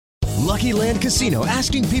Lucky Land Casino,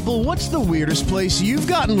 asking people, what's the weirdest place you've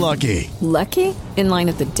gotten lucky? Lucky? In line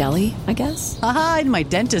at the deli, I guess? Aha, in my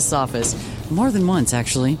dentist's office. More than once,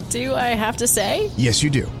 actually. Do I have to say? Yes, you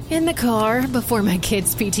do. In the car before my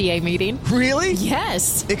kids' PTA meeting. Really?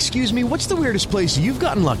 Yes. Excuse me, what's the weirdest place you've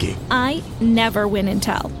gotten lucky? I never win and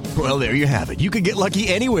tell. Well, there you have it. You can get lucky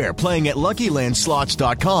anywhere, playing at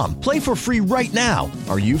LuckyLandSlots.com. Play for free right now.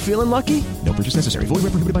 Are you feeling lucky? No purchase necessary. Void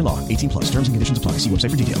where prohibited by law. 18+. Terms and conditions apply. See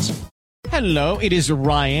website for details. Hello, it is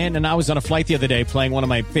Ryan, and I was on a flight the other day playing one of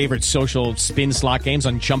my favorite social spin slot games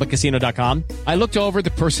on ChumbaCasino.com. I looked over at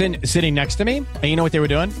the person sitting next to me, and you know what they were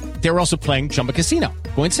doing? They were also playing Chumba Casino.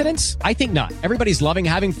 Coincidence? I think not. Everybody's loving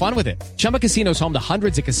having fun with it. Chumba Casino is home to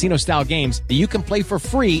hundreds of casino-style games that you can play for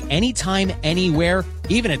free anytime, anywhere,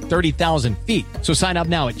 even at 30,000 feet. So sign up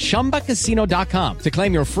now at ChumbaCasino.com to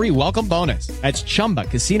claim your free welcome bonus. That's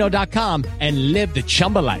ChumbaCasino.com and live the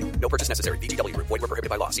Chumba life. No purchase necessary. VGW. Void where prohibited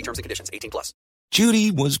by law. See terms and conditions. 18+.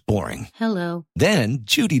 Judy was boring. Hello. Then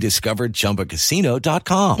Judy discovered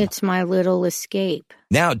ChumbaCasino.com. It's my little escape.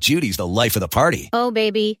 Now Judy's the life of the party. Oh,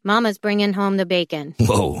 baby, mama's bringing home the bacon.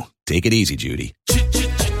 Whoa, take it easy, Judy.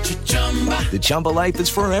 The Chumba life is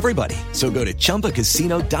for everybody. So go to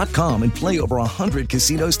ChumbaCasino.com and play over 100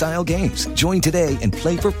 casino-style games. Join today and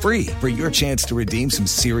play for free for your chance to redeem some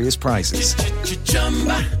serious prizes.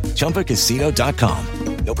 ChumbaCasino.com.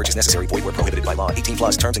 No purchase necessary. Void where prohibited by law.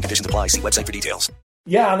 18+. Terms and conditions apply. See website for details.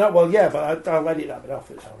 Yeah, I know. Well, yeah, but I'll edit that bit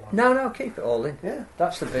off. It's all right. No, keep it all in. Yeah,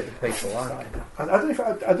 that's the bit that people like. I don't know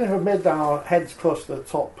if I've made our heads close to the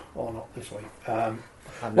top or not this week.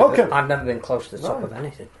 Welcome. I've never been close to the top of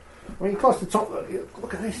anything. I mean, close to the top.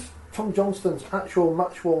 Look at this. Tom Johnston's actual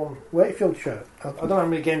match-worn Wakefield shirt. I don't know how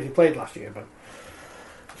many games he played last year, but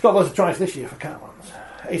he's got loads of tries this year for Catalans.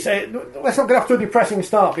 Let's not get off to a depressing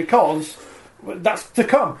start because that's to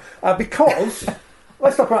come. Because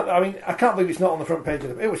let's talk about. I mean, I can't believe it's not on the front page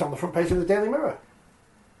of it was on the front page of the Daily Mirror.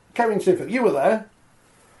 Kevin Sinfield, you were there,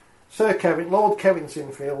 Sir Kevin, Lord Kevin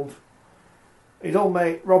Sinfield. His old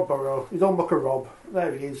mate Rob Burrow, his old mucker Rob.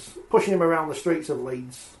 There he is, pushing him around the streets of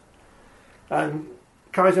Leeds, and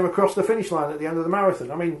carries him across the finish line at the end of the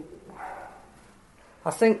marathon. I mean,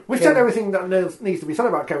 I think we've said everything that needs to be said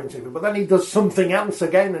about Kevin Sinfield, but then he does something else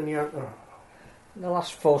again, and the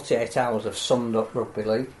last 48 hours have summed up rugby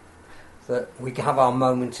league. That we have our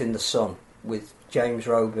moment in the sun with James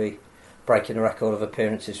Roby breaking a record of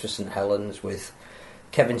appearances for St Helens, with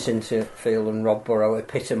Kevin Sinfield and Rob Burrow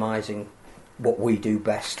epitomising what we do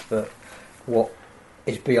best, but what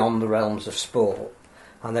is beyond the realms of sport.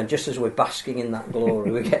 And then just as we're basking in that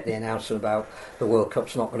glory, we get the announcement about the World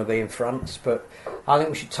Cup's not going to be in France. But I think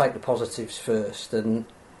we should take the positives first. And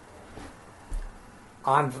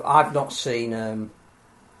I've not seen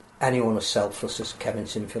anyone as selfless as Kevin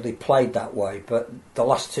Sinfield. He played that way, but the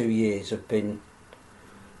last 2 years have been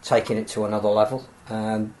taking it to another level.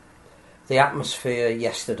 The atmosphere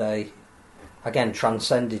yesterday, again,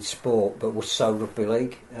 transcended sport, but was so rugby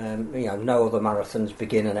league. No other marathons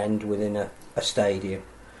begin and end within a stadium.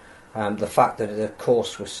 The fact that the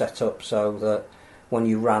course was set up so that when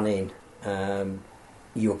you ran in,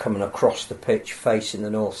 you were coming across the pitch facing the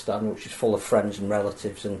North Stand, which is full of friends and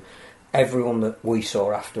relatives, and everyone that we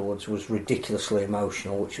saw afterwards was ridiculously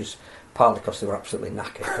emotional, which was partly because they were absolutely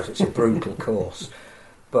knackered, because it's a brutal course.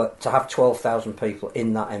 But to have 12,000 people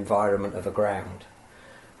in that environment of a ground,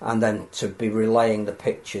 and then to be relaying the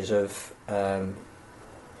pictures of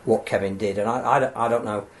what Kevin did, and I don't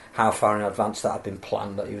know how far in advance that had been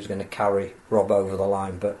planned, that he was going to carry Rob over the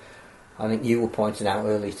line, but I think you were pointing out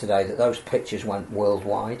earlier today that those pictures went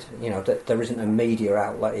worldwide. You know, that there isn't a media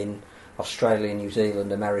outlet in Australia, New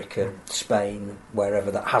Zealand, America, Spain,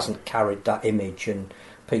 wherever, that hasn't carried that image, and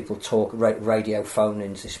people talk radio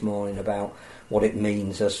phone-ins this morning about what it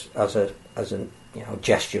means as a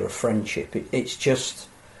gesture of friendship. It's just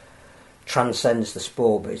transcends the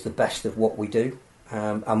sport, but it's the best of what we do.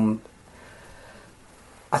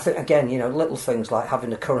 I think, again, little things like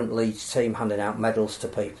having the current Leeds team handing out medals to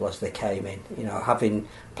people as they came in, having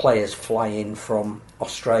players fly in from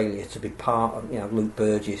Australia to be part of, Luke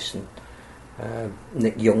Burgess and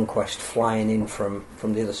Nick Youngquest flying in from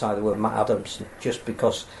the other side of the world, Matt Adams, just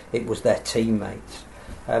because it was their teammates.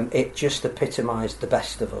 It just epitomised the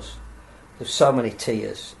best of us. There's so many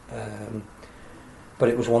tears. But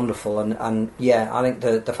it was wonderful, and yeah, I think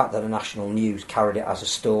the fact that the national news carried it as a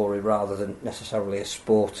story rather than necessarily a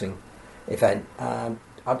sporting event, I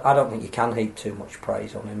don't think you can heap too much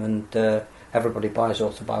praise on him, and everybody buy his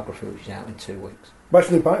autobiography, which is out in 2 weeks. Where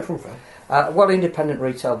should they buy it from, Phil? Well, independent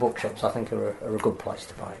retail bookshops, I think, are a good place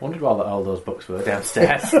to buy it. Wondered why all those books were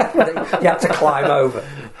downstairs. You had to climb over.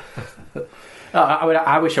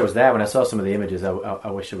 I wish I was there when I saw some of the images. I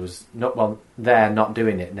wish I was not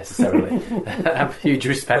doing it necessarily. I have huge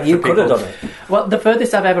respect. But you for people. could have done it. Well, the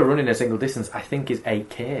furthest I've ever run in a single distance, I think, is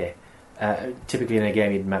 8k. Typically in a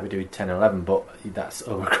game you might be doing 10 or 11, but that's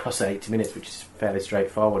over across 80 minutes, which is fairly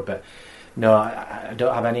straightforward. But no, I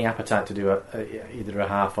don't have any appetite to do either a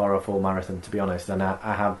half or a full marathon, to be honest. And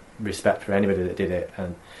I have respect for anybody that did it.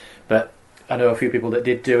 But I know a few people that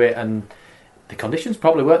did do it, and the conditions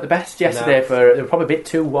probably weren't the best yesterday. They were probably a bit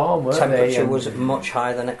too warm, weren't they? Temperature was much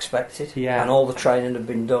higher than expected. Yeah. And all the training had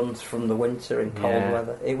been done from the winter in cold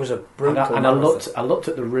weather. It was a brutal And I looked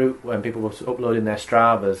at the route when people were uploading their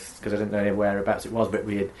Stravas, because I didn't know any whereabouts it was, but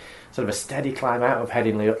we had sort of a steady climb out of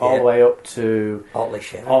Headingley all the way up to Otley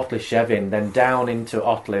Shevin, then down into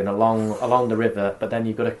Otley and along the river, but then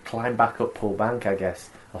you've got to climb back up Pool Bank, I guess,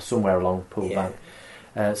 or somewhere along Pool Bank.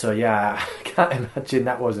 I can't imagine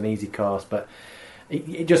that was an easy course, but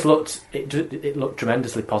it just looked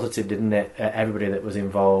tremendously positive, didn't it? Everybody that was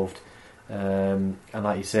involved, and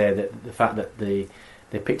like you say, that the fact that they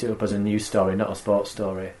picked it up as a news story, not a sports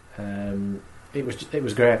story, it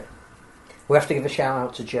was great. We have to give a shout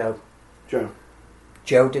out to Joe.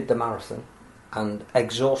 Joe did the marathon, and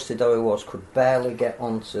exhausted though he was, could barely get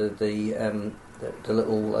onto the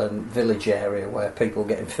little village area where people were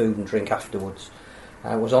getting food and drink afterwards.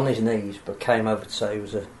 Was on his knees, but came over to say he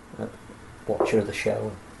was a watcher of the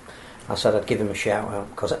show. I said I'd give him a shout out,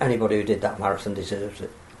 because anybody who did that marathon deserves it.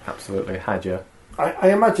 Absolutely. Hi, Joe. I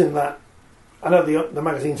imagine that. I know the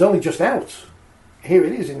magazine's only just out. Here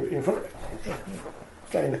it is in front of it.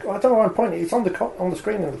 I don't know why I'm pointing. It's on the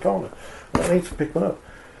screen in the corner. I need to pick one up.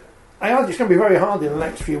 I imagine it's going to be very hard in the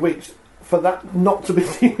next few weeks for that not to be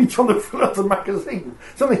the image on the front of the magazine.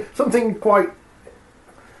 Something quite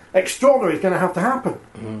extraordinary is going to have to happen.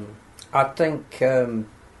 I think,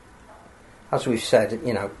 as we've said,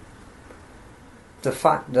 the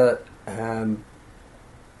fact that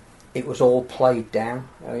it was all played down.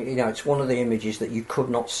 It's one of the images that you could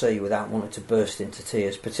not see without wanting to burst into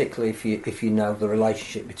tears, particularly if you know the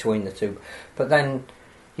relationship between the two. But then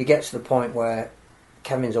you get to the point where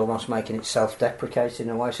Kevin's almost making it self-deprecating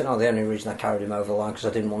in a way, saying, "Oh, the only reason I carried him over the line because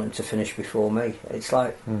I didn't want him to finish before me." It's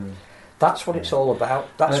like. That's what it's all about.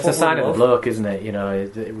 It's a sign of the bloke, isn't it?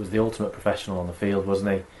 It was the ultimate professional on the field,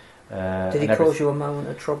 wasn't he? Did he cause you a moment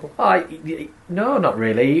of trouble? No, not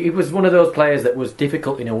really. He was one of those players that was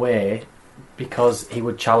difficult in a way because he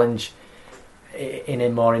would challenge in a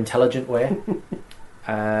more intelligent way.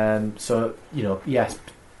 Yes,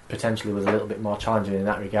 potentially was a little bit more challenging in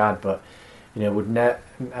that regard, but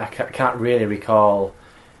I can't really recall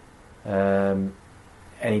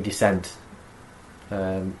any dissent.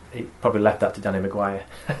 He probably left that to Danny Maguire.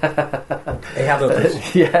 He had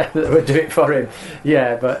others. Yeah, that would do it for him.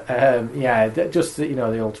 Yeah, but just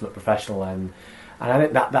the ultimate professional, and I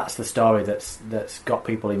think that's the story that's got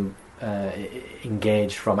people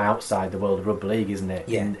engaged from outside the world of rugby league, isn't it?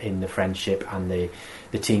 Yeah. In the friendship and the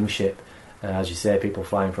teamship, as you say, people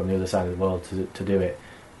flying from the other side of the world to do it,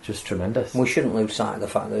 just tremendous. We shouldn't lose sight of the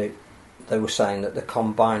fact that they were saying that the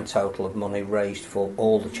combined total of money raised for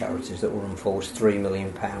all the charities that were run for was £3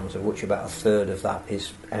 million, of which about a third of that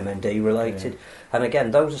is MND related. Yeah. And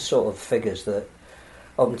again, those are sort of figures that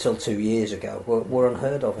up until 2 years ago were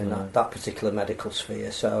unheard of in that particular medical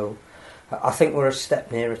sphere. So I think we're a step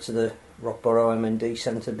nearer to the Rockborough MND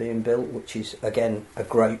Centre being built, which is again a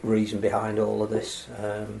great reason behind all of this.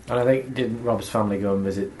 And I think, didn't Rob's family go and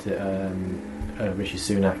visit Rishi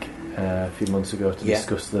Sunak a few months ago to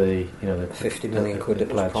discuss the 50 million quid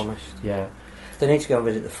that was promised? Yeah, they need to go and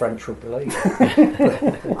visit the French Rugby League.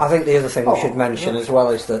 I think the other thing we should mention as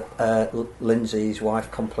well is that Lindsay, his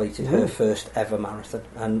wife, completed her first ever marathon,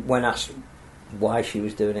 and when asked why she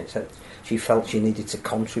was doing it, said she felt she needed to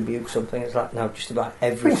contribute something. It's like, no, just about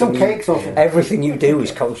everything. Bring some cakes off. Everything you do is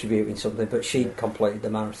contributing something. But she completed the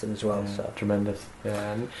marathon as well. So tremendous.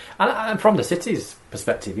 Yeah, and from the city's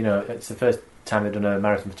perspective, it's the first time they've done a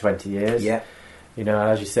marathon for 20 years. Yeah.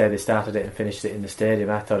 As you say, they started it and finished it in the stadium.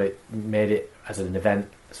 I thought it made it as an event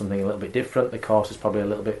something a little bit different. The course is probably a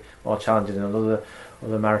little bit more challenging than other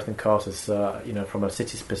marathon courses. So, from a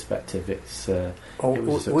city's perspective, it was a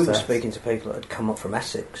success. We were speaking to people that had come up from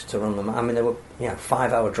Essex to run them. I mean, they were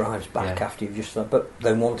 5-hour drives back after you've just done, but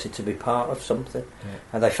they wanted to be part of something,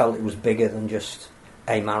 and they felt it was bigger than just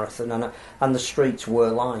a marathon, and the streets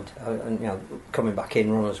were lined. And coming back in,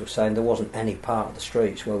 runners were saying there wasn't any part of the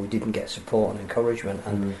streets where we didn't get support and encouragement.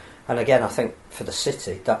 And again, I think for the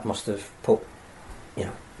city that must have put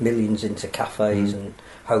millions into cafes and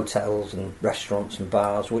hotels and restaurants and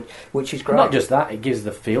bars, which is great. Not just that, it gives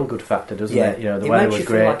the feel good factor, doesn't it? The weather was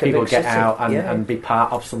great, like people get out and be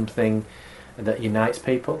part of something. that unites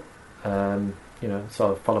people.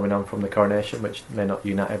 Sort of following on from the coronation, which may not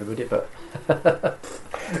unite everybody, but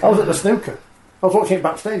I was at the snooker. I was watching it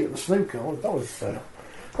backstage at the snooker. That was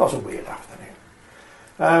a weird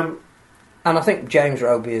afternoon. And I think James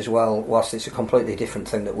Roby as well, whilst it's a completely different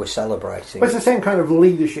thing that we're celebrating. But it's the same kind of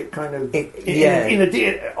leadership, on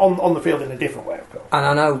the field in a different way, of course. And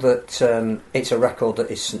I know that it's a record that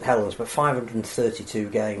is St Helens, but 532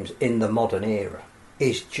 games in the modern era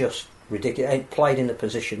is just ridiculous. It played in the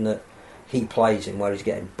position that he plays in, where he's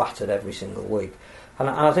getting battered every single week. And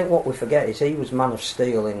I think what we forget is he was Man of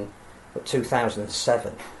Steel in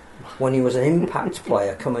 2007, when he was an impact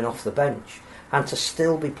player coming off the bench. And to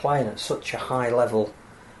still be playing at such a high level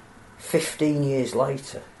 15 years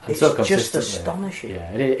later, and it's so just astonishing. Yeah,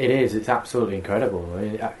 it is. It's absolutely incredible. I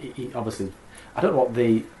mean, obviously, I don't know what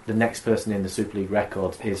the next person in the Super League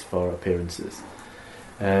record is for appearances.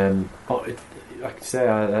 But like I say,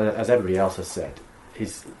 as everybody else has said,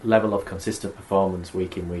 his level of consistent performance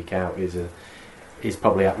week in, week out is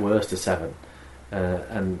probably at worst a 7,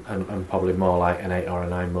 and probably more like an 8 or a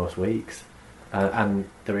 9 most weeks. And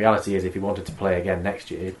the reality is, if he wanted to play again next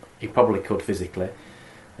year, he probably could physically.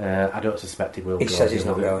 I don't suspect he will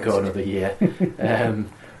go another year.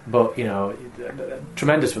 But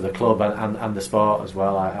tremendous for the club and the sport as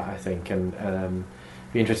well, I think, and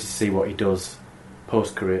be interested to see what he does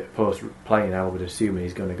post playing. I would assume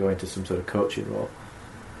he's going to go into some sort of coaching role.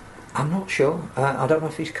 I'm not sure. I don't know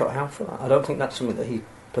if he's cut out for that. I don't think that's something that he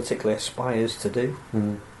particularly aspires to do.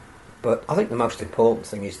 But I think the most important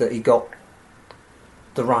thing is that he got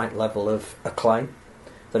the right level of acclaim,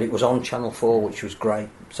 that it was on Channel 4, which was great,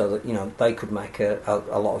 so that they could make a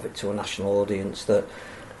lot of it to a national audience. That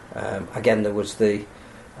again, there was the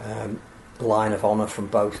line of honour from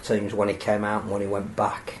both teams when he came out and when he went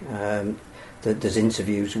back. There's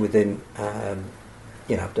interviews with him,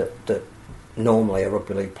 that normally a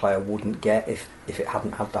rugby league player wouldn't get if it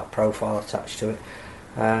hadn't had that profile attached to it.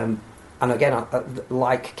 And again,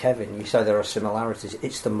 like Kevin, you say there are similarities.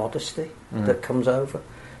 It's the modesty that comes over.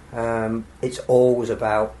 It's always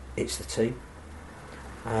about it's the team.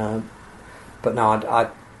 But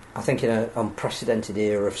no, I think in an unprecedented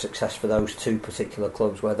era of success for those two particular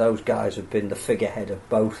clubs, where those guys have been the figurehead of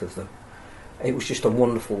both of them, it was just a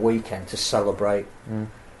wonderful weekend to celebrate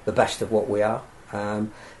the best of what we are.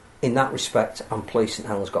 In that respect, I'm pleased St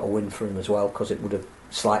Helens got a win for him as well, because it would have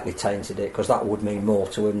slightly tainted it, because that would mean more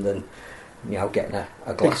to him than getting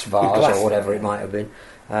a glass vase or whatever it might have been,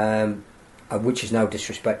 which is no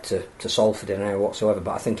disrespect to Salford in any way whatsoever,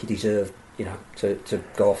 but I think he deserved to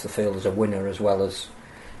go off the field as a winner as well as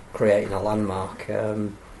creating a landmark,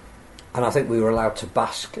 and I think we were allowed to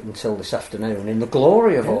bask until this afternoon in the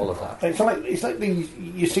glory of all of that. It's like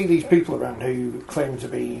you see these people around who claim to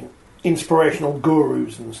be inspirational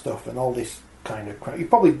gurus and stuff and all this kind of crap. You've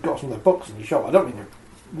probably got some of their books in your shop. I don't mean to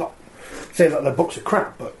not say that their books are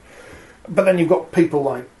crap, but then you've got people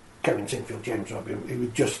like Kevin Sinfield, James Roby, who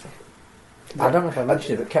would just... I don't know if I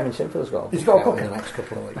mentioned it, but Kevin Sinfield's got a book in the next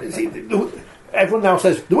couple of weeks. See, everyone now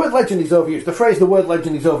says the word legend is overused. The phrase "the word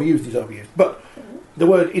legend is overused," but the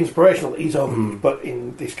word inspirational is overused. But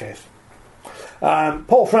in this case,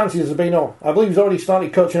 Paul Francis has been on. I believe he's already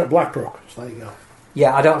started coaching at Blackbrook. So there you go.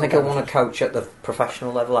 Yeah, I don't think he'll want to coach at the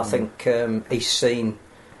professional level. I think he's seen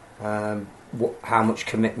how much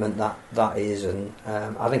commitment that is, and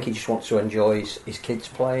I think he just wants to enjoy his kids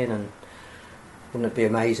playing. And wouldn't it be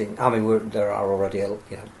amazing? I mean, there are already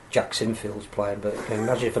Jack Sinfield's playing, but can you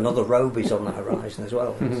imagine if another Roby's on the horizon as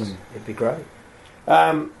well? It'd be great.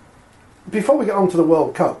 Before we get on to the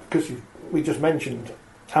World Cup, because we just mentioned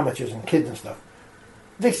amateurs and kids and stuff,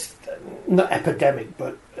 this, not epidemic,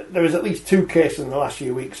 but there is at least 2 cases in the last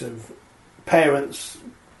few weeks of parents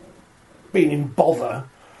being in bother,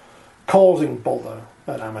 causing bother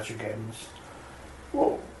at amateur games.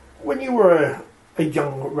 Well, when you were a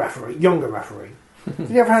younger referee, did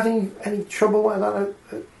you ever have any trouble like that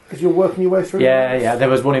as you're working your way through? Yeah. There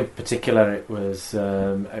was one in particular. It was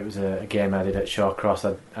a game I did at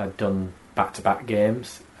Shawcross. I'd done back-to-back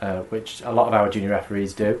games, which a lot of our junior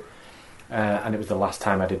referees do. And it was the last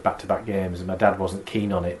time I did back-to-back games, and my dad wasn't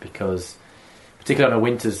keen on it because, particularly on a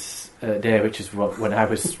winter's day, which is when I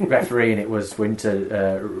was refereeing, it was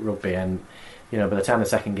winter rugby, and by the time the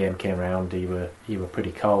second game came around, you were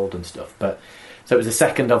pretty cold and stuff. But so it was the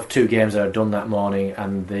second of 2 games that I'd done that morning,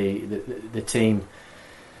 and the team.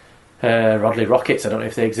 Rodley Rockets. I don't know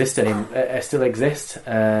if they exist still exist,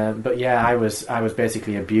 but yeah, I was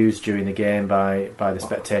basically abused during the game by the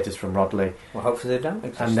spectators from Rodley. Well, hopefully they don't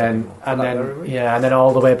exist. And then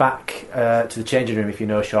all the way back to the changing room. If you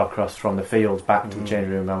know Shawcross from the field back to the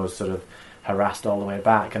changing room, I was sort of harassed all the way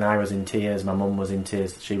back, and I was in tears, my mum was in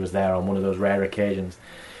tears. She was there on one of those rare occasions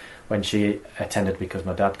when she attended because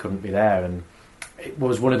my dad couldn't be there, and it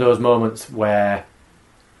was one of those moments where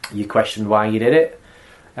you questioned why you did it.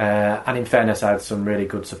 And in fairness, I had some really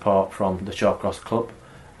good support from the Shawcross Club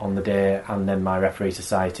on the day, and then my referee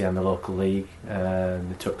society and the local league.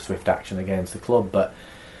 They took swift action against the club, but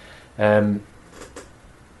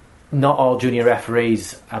not all junior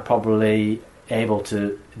referees are probably able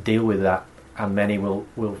to deal with that, and many will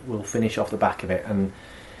finish off the back of it. And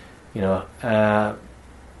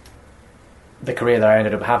the career that I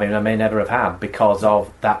ended up having, I may never have had because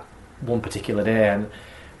of that one particular day. And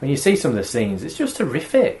when you see some of the scenes, it's just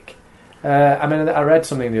horrific. I read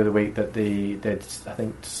something the other week that they'd I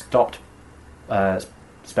think stopped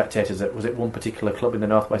spectators at, was it one particular club in the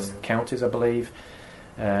Northwest Counties, I believe,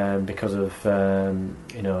 because of a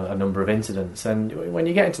number of incidents. And when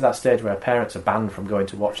you get into that stage where parents are banned from going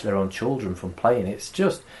to watch their own children from playing, it's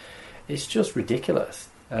just ridiculous.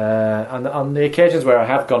 And on the occasions where I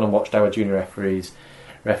have gone and watched our junior referees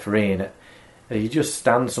refereeing, you just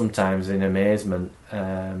stand sometimes in amazement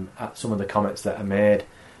at some of the comments that are made.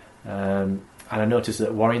 And I noticed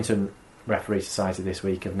that Warrington Referee Society this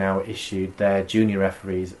week have now issued their junior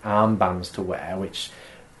referees armbands to wear, which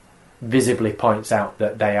visibly points out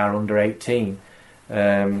that they are under 18.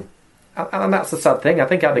 And that's the sad thing. I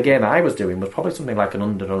think the game I was doing was probably something like an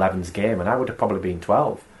under 11s game, and I would have probably been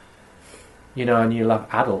 12. And you'll have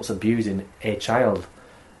adults abusing a child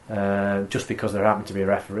just because there happened to be a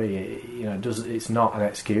referee. It's not an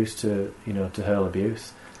excuse to hurl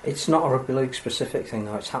abuse. It's not a rugby league specific thing,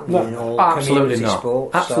 though. It's happening in all absolutely community not.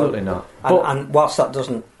 sports. Absolutely not. And whilst that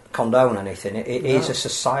doesn't condone anything, it is a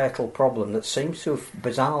societal problem that seems to have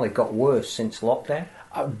bizarrely got worse since lockdown.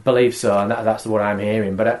 I believe so, and that's what I'm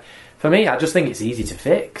hearing. But for me, I just think it's easy to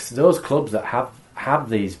fix. Those clubs that have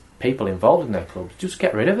these people involved in their clubs, just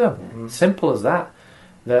get rid of them. Mm-hmm. Simple as that.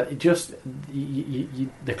 The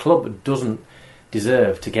club doesn't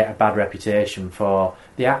deserve to get a bad reputation for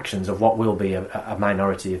the actions of what will be a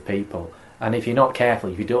minority of people. And if you're not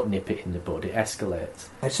careful, if you don't nip it in the bud, it escalates.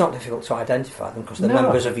 It's not difficult to identify them because they're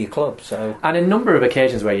members of your club. So, and a number of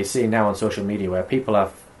occasions where you see now on social media where people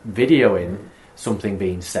are videoing something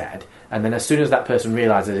being said, and then as soon as that person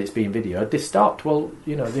realises it's being videoed, they stopped. Well,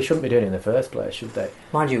 they shouldn't be doing it in the first place, should they?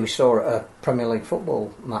 Mind you, we saw at a Premier League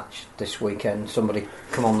football match this weekend somebody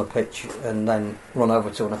come on the pitch and then run over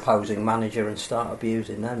to an opposing manager and start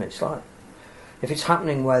abusing them. It's like, if it's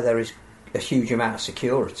happening where there is a huge amount of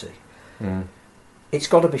security, it's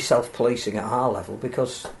got to be self-policing at our level,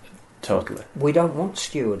 because totally we don't want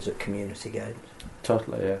stewards at community games.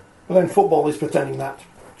 Totally, yeah. Well, then football is pretending that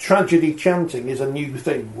tragedy chanting is a new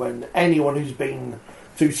thing, when anyone who's been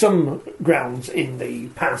to some grounds in the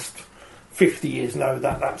past 50 years know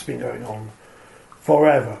that that's been going on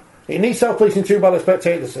forever. It needs self-policing too by the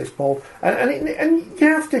spectators, says Paul. And you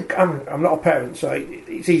have to... I'm not a parent, so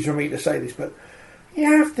it's easy for me to say this, but you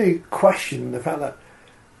have to question the fact that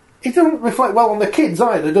it doesn't reflect well on the kids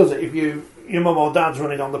either, does it? If your mum or dad's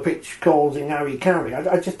running on the pitch causing Harry Carey.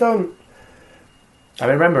 I just don't... I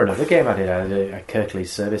remember another game I did, a Kirklees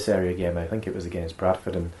service area game. I think it was against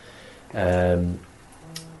Bradford, and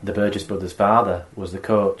the Burgess brothers' father was the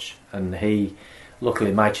coach, and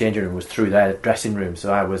luckily my changing room was through their dressing room,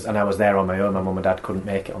 so I was there on my own. My mum and dad couldn't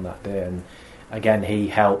make it on that day, and again he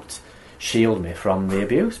helped shield me from the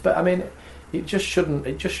abuse. But I mean, it just shouldn't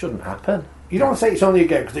happen. You don't want to say it's only a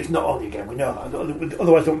game, because it's not only a game, we know that.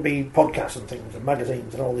 Otherwise there wouldn't be podcasts and things and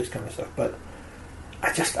magazines and all this kind of stuff. But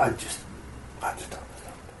I just don't understand.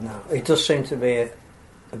 No, it does seem to be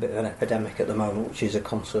a bit of an epidemic at the moment, which is a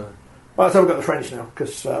concern. Well, that's how we've got the French now,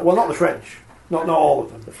 because not the French, not all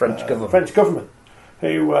of them. The French government. The French government,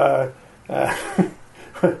 who have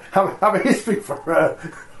a history for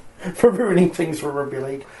ruining things for rugby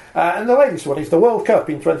league. And the latest one is the World Cup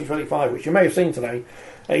in 2025, which you may have seen today,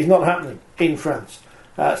 is not happening in France.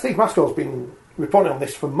 Steve Mascall's been reporting on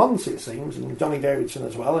this for months, it seems, and Donny Davidson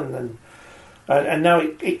as well, and now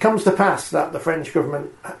it comes to pass that the French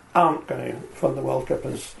government aren't going to fund the World Cup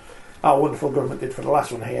as our wonderful government did for the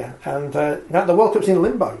last one here, and now the World Cup's in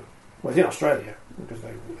limbo. Well, it's in Australia because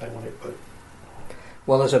they want it, but...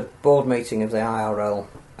 Well, there's a board meeting of the IRL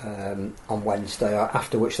on Wednesday,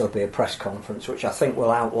 after which there'll be a press conference, which I think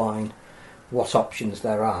will outline what options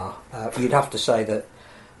there are. You'd have to say that,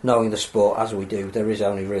 knowing the sport as we do, there is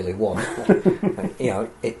only really one.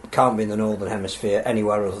 It can't be in the Northern Hemisphere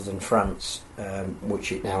anywhere other than France,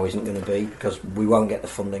 which it now isn't going to be, because we won't get the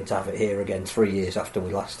funding to have it here again 3 years after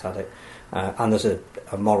we last had it. And there's a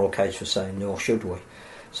moral case for saying, nor should we.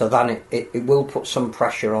 So then it will put some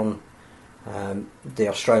pressure on the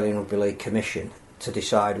Australian Rugby League Commission to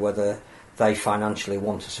decide whether they financially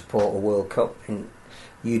want to support a World Cup. And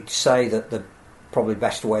you'd say that the probably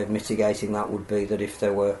best way of mitigating that would be that if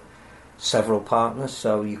there were several partners,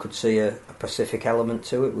 so you could see a Pacific element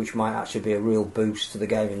to it, which might actually be a real boost to the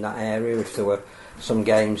game in that area. If there were some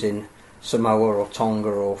games in Samoa or Tonga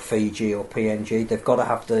or Fiji or PNG, they've got to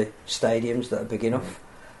have the stadiums that are big enough.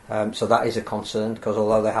 So that is a concern, because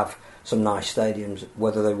although they have some nice stadiums,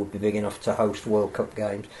 whether they would be big enough to host World Cup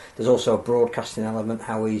games. There's also a broadcasting element.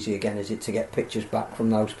 How easy again is it to get pictures back from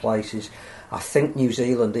those places? I think New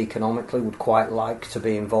Zealand economically would quite like to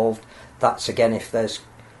be involved. That's again if there's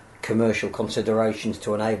commercial considerations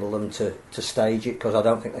to enable them to stage it, because I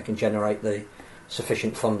don't think they can generate the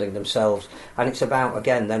sufficient funding themselves. And it's about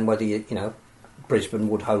again then whether you know Brisbane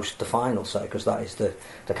would host the final, say, because that is the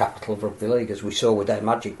capital of rugby league, as we saw with their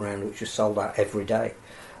Magic Round, which was sold out every day.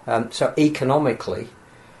 So economically,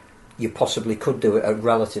 you possibly could do it at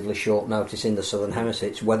relatively short notice in the Southern Hemisphere.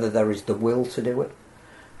 It's whether there is the will to do it.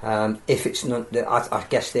 If it's not, I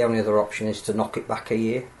guess the only other option is to knock it back a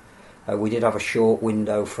year. We did have a short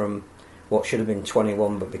window from what should have been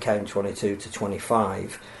 21 but became 22 to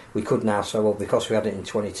 25. We could now say, well, because we had it in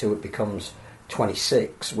 22, it becomes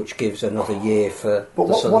 26, which gives another year for But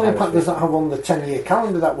the Southern what impact Hemisphere. does that have on the 10-year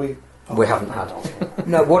calendar that we haven't had?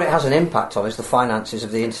 No, what it has an impact on is the finances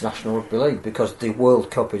of the International Rugby League, because the World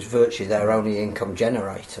Cup is virtually their only income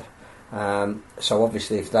generator. So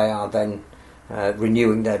obviously if they are then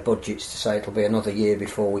renewing their budgets to say it'll be another year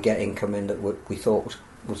before we get income in that we thought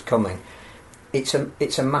was coming, it's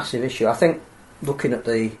a massive issue. I think looking at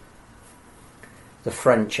the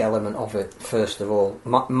French element of it, first of all,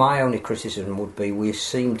 my only criticism would be we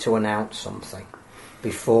seemed to announce something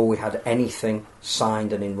before we had anything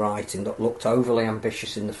signed and in writing that looked overly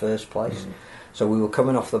ambitious in the first place. So we were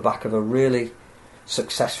coming off the back of a really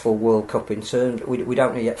successful World Cup in terms, we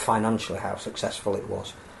don't know yet financially how successful it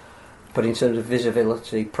was, but in terms of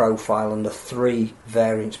visibility, profile, and the three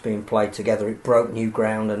variants being played together, it broke new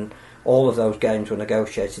ground, and all of those games were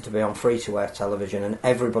negotiated to be on free-to-air television, and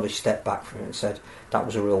everybody stepped back from it and said that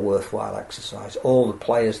was a real worthwhile exercise. All the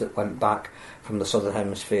players that went back from the Southern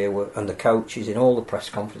Hemisphere and the coaches in all the press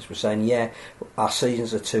conference were saying, yeah, our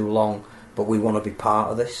seasons are too long, but we want to be part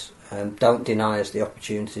of this. Don't deny us the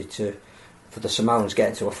opportunity for the Samoans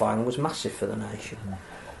getting to a final was massive for the nation.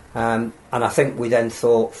 And I think we then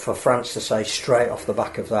thought for France to say straight off the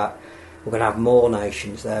back of that, we're going to have more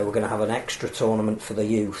nations there, we're going to have an extra tournament for the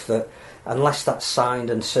youth, that unless that's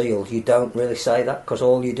signed and sealed, you don't really say that, because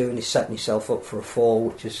all you're doing is setting yourself up for a fall,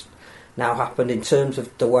 which has now happened. In terms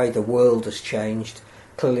of the way the world has changed,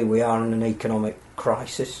 clearly we are in an economic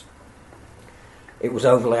crisis. It was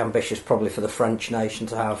overly ambitious probably for the French nation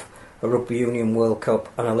to have a Rugby Union World Cup,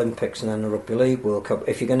 an Olympics and then a Rugby League World Cup.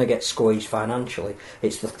 If you're going to get squeezed financially,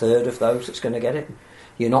 it's the third of those that's going to get it.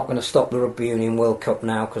 You're not going to stop the Rugby Union World Cup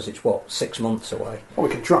now because it's, 6 months away? Well,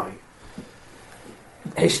 we can try.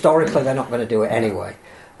 Historically, they're not going to do it anyway.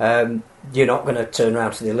 You're not going to turn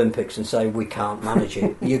around to the Olympics and say, we can't manage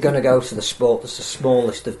it. You're going to go to the sport that's the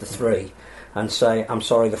smallest of the three and say, I'm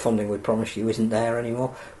sorry, the funding we promised you isn't there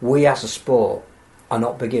anymore. We as a sport are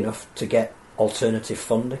not big enough to get alternative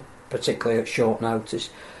funding, particularly at short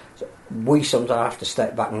notice. So we sometimes have to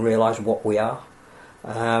step back and realise what we are.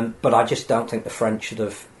 But I just don't think the French should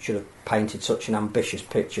have painted such an ambitious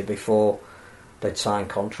picture before they'd signed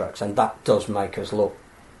contracts, and that does make us look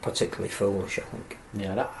particularly foolish, I think.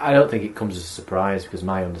 Yeah, I don't think it comes as a surprise, because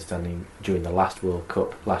my understanding during the last World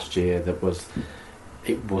Cup last year it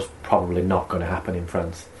was probably not going to happen in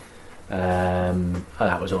France, and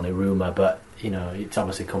that was only rumour, but it's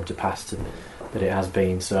obviously come to pass that it has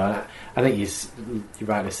been. So I think you're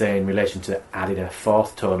rightly saying in relation to adding a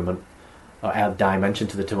fourth tournament or add dimension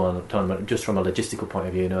to the tournament, just from a logistical point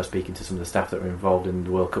of view, speaking to some of the staff that were involved in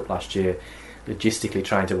the World Cup last year, logistically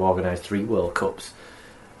trying to organise 3 World Cups.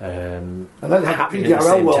 And then the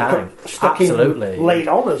PGRL World Cup stuck in late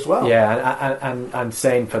on as well. Yeah, and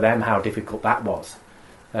saying for them how difficult that was.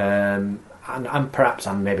 And perhaps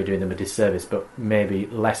I'm maybe doing them a disservice, but maybe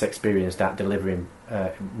less experienced at delivering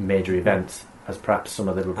major events, as perhaps some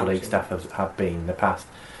of the Rugby League staff have been in the past.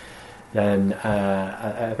 Then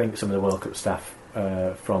I think some of the World Cup staff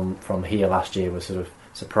from here last year were sort of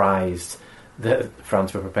surprised that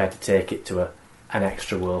France were prepared to take it to an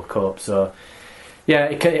extra World Cup. So,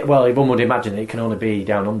 yeah, one would imagine it can only be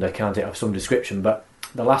down under, can't it, of some description. But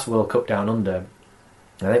the last World Cup down under,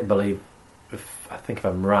 I think if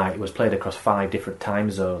I'm right, it was played across 5 different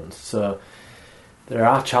time zones. So there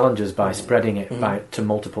are challenges by spreading it to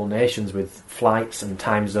multiple nations with flights and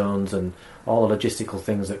time zones and all the logistical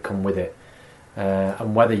things that come with it.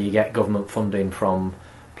 and whether you get government funding from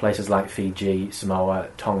places like Fiji, Samoa,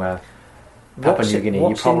 Tonga, Papua New Guinea,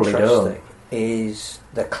 you probably don't. Is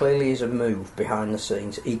there clearly is a move behind the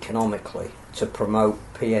scenes economically to promote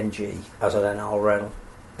PNG as an NRL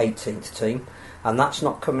 18th team, and that's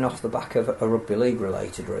not coming off the back of a rugby league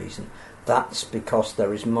related reason. That's because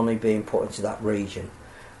there is money being put into that region,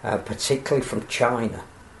 particularly from China,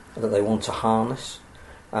 that they want to harness,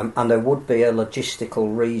 and there would be a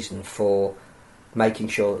logistical reason for making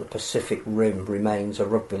sure that the Pacific Rim remains a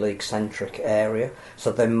rugby league centric area.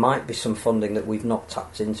 So there might be some funding that we've not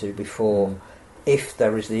tapped into before, if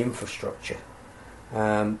there is the infrastructure.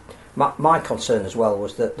 My concern as well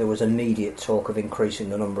was that there was immediate talk of increasing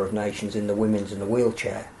the number of nations in the women's and the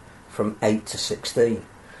wheelchair from 8 to 16,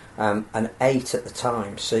 and 8 at the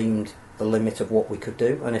time seemed the limit of what we could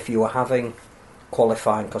do. And if you were having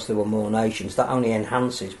qualifying because there were more nations, that only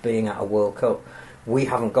enhances being at a World Cup. We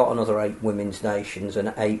haven't got another 8 women's nations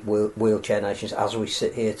and 8 wheelchair nations as we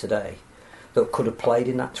sit here today that could have played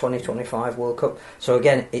in that 2025 World Cup. So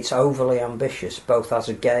again, it's overly ambitious, both as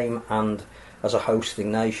a game and as a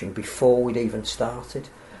hosting nation, before we'd even started.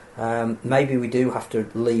 Maybe we do have to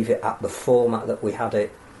leave it at the format that we had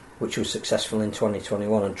it, which was successful in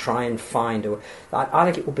 2021, and try and find a way. I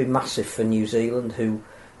think it would be massive for New Zealand, who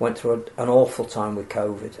went through an awful time with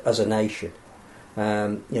COVID as a nation.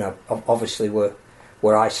 Obviously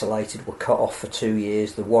we're isolated, we're cut off for 2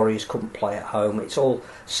 years, the Warriors couldn't play at home. It's all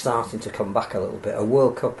starting to come back a little bit. A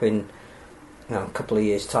World Cup in a couple of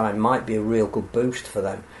years' time might be a real good boost for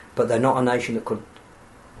them, but they're not a nation that could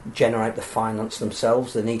generate the finance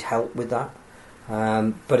themselves. They need help with that.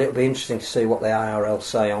 But it'll be interesting to see what the IRL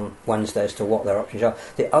say on Wednesday as to what their options are.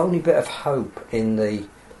 The only bit of hope in the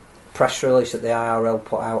press release that the IRL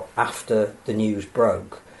put out after the news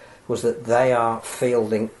broke was that they are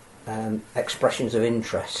fielding expressions of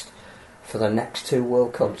interest for the next 2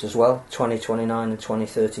 World Cups as well, 2029 and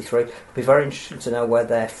 2033. It'll be very interesting to know where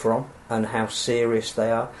they're from and how serious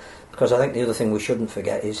they are, because I think the other thing we shouldn't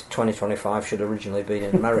forget is 2025 should originally have been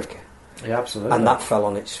in America. Yeah, absolutely. And that fell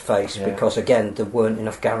on its face because, again, there weren't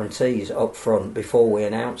enough guarantees up front before we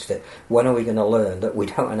announced it. When are we going to learn that we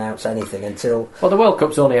don't announce anything until... Well, the World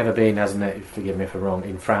Cup's only ever been, hasn't it, forgive me if I'm wrong,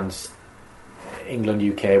 in France, England,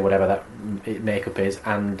 UK, whatever that makeup is,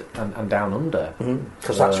 and down under.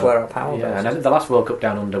 Because that's where our power is. Yeah, and the last World Cup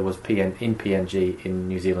down under was in PNG in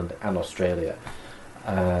New Zealand and Australia.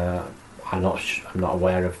 I'm not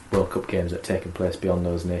aware of World Cup games that have taken place beyond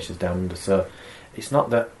those nations down under. So it's not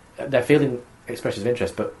that they're fielding expressions of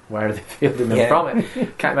interest, but where are they fielding them from?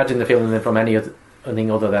 Can't imagine they're fielding them from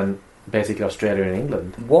anything other than basically Australia and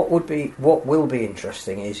England. What will be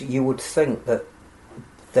interesting is you would think that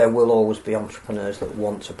there will always be entrepreneurs that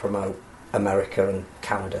want to promote America and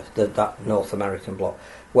Canada, that North American bloc.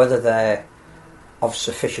 Whether they're of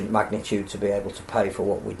sufficient magnitude to be able to pay for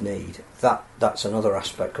what we'd need, that's another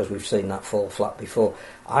aspect, because we've seen that fall flat before.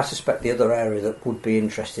 I suspect the other area that would be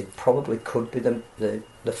interested probably could be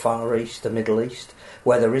the Far East, the Middle East,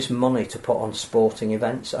 where there is money to put on sporting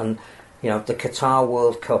events. And the Qatar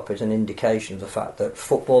World Cup is an indication of the fact that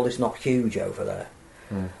football is not huge over there.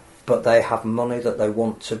 But they have money that they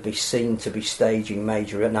want to be seen to be staging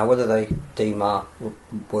major events. Now, whether they deem our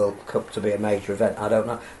World Cup to be a major event, I don't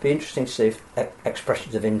know. It'd be interesting to see if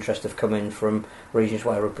expressions of interest have come in from regions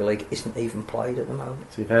where rugby league isn't even played at the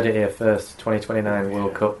moment. So you've heard it here first, 2029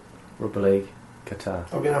 World Cup, rugby league, Qatar.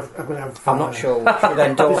 I'm not sure we should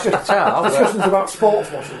endorse Qatar. Discussions about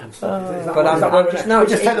sports washing and stuff.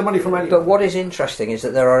 Just take the money from anywhere. But what is interesting is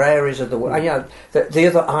that there are areas of the world. And, the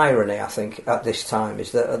other irony, I think, at this time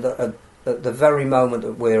is that at the very moment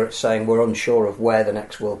that we're saying we're unsure of where the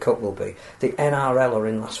next World Cup will be, the NRL are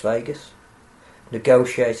in Las Vegas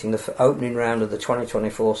negotiating the opening round of the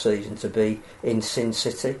 2024 season to be in Sin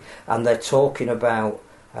City, and they're talking about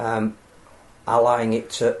allying it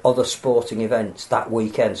to other sporting events that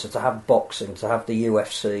weekend. So to have boxing, to have the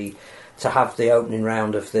UFC, to have the opening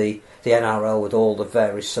round of the NRL with all the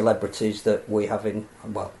various celebrities that we have in,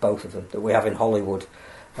 well, both of them that we have in Hollywood.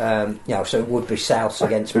 So it would be South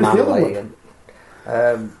against Manly,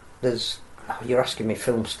 and you're asking me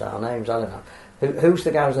film star names. I don't know who's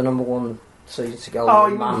the guy who's the number 1 season to go.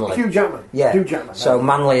 Manly. Hugh Jackman. Yeah, Hugh Jackman. So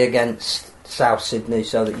Manly against South Sydney,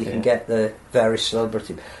 so that you can get the various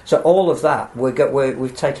celebrities. So all of that,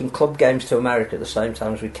 we've taken club games to America at the same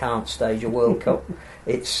time as we can't stage a World Cup.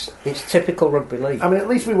 It's typical rugby league. I mean, at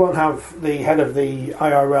least we won't have the head of the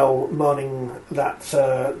IRL moaning that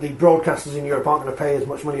the broadcasters in Europe aren't going to pay as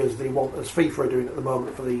much money as they want, as FIFA are doing at the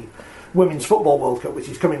moment for the Women's Football World Cup, which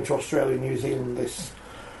is coming to Australia and New Zealand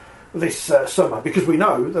this summer, because we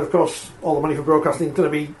know that, of course, all the money for broadcasting is going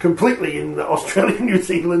to be completely in Australia and New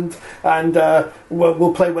Zealand, and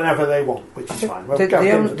we'll play whenever they want, which is fine.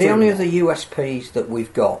 The only other USPs that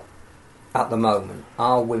we've got at the moment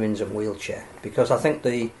are women's and wheelchair, because I think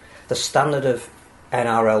the standard of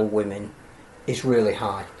NRL women is really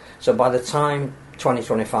high. So by the time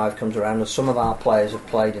 2025 comes around and some of our players have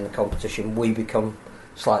played in the competition, we become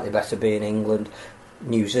slightly better, being England.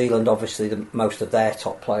 New Zealand, obviously, most of their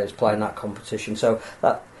top players play in that competition. So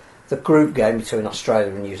that the group game between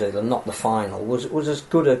Australia and New Zealand, not the final, was as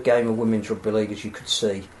good a game of women's rugby league as you could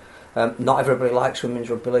see. Not everybody likes women's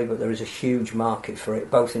rugby league, but there is a huge market for it,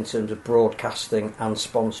 both in terms of broadcasting and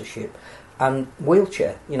sponsorship. And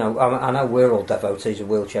wheelchair, I know we're all devotees of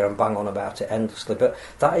wheelchair and bang on about it endlessly, but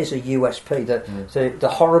that is a USP. The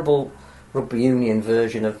horrible rugby union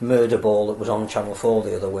version of Murder Ball that was on Channel 4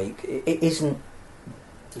 the other week, it isn't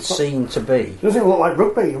seen to be. It doesn't look like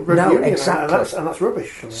rugby no, union, exactly. and that's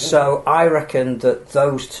rubbish. So I reckon that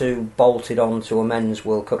those two bolted on to a men's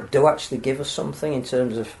World Cup do actually give us something in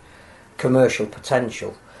terms of commercial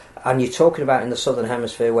potential. And you're talking about in the Southern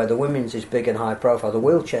Hemisphere where the women's is big and high profile, the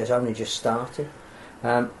wheelchair's only just starting.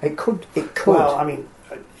 It could. Well, I mean,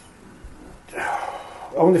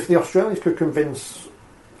 I wonder if the Australians could convince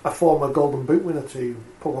a former Golden Boot winner to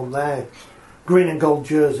put on their green and gold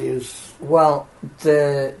jersey as... Well,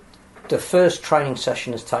 the first training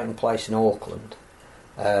session has taken place in Auckland.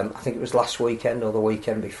 I think it was last weekend or the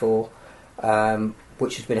weekend before,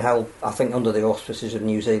 which has been held, I think, under the auspices of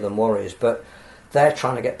New Zealand Warriors. But they're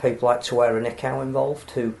trying to get people like Tawera Nikau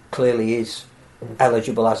involved, who clearly is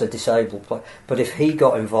eligible as a disabled player. But if he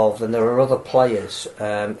got involved, then there are other players.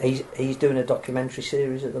 He's doing a documentary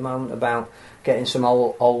series at the moment about getting some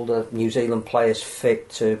older New Zealand players fit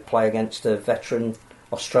to play against a veteran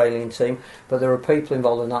Australian team. But there are people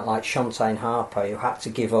involved in that, like Shantae Harper, who had to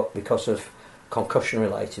give up because of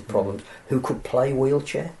concussion-related problems, who could play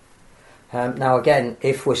wheelchair. Now, again,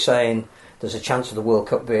 if we're saying there's a chance of the World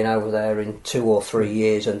Cup being over there in 2 or 3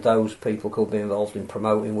 years, and those people could be involved in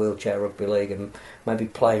promoting wheelchair rugby league and maybe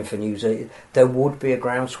playing for New Zealand, there would be a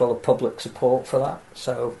groundswell of public support for that.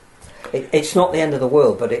 So it's not the end of the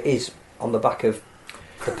world, but it is on the back of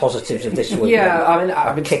the positives of this week. Yeah,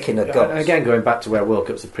 I mean, kicking the guts. Again, going back to where World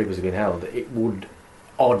Cups have previously been held, it would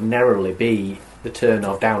ordinarily be the turn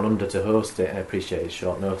of Down Under to host it. I appreciate it's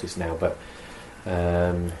short notice now, but...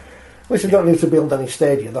 Listen, you don't need to build any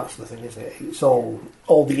stadium, that's the thing, isn't it? It's all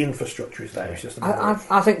the infrastructure is there. It's just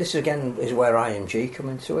I think this again is where IMG come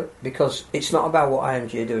into it, because it's not about what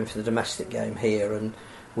IMG are doing for the domestic game here, and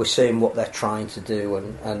we're seeing what they're trying to do,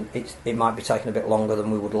 and it might be taking a bit longer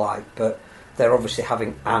than we would like, but they're obviously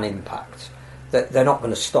having an impact. They're not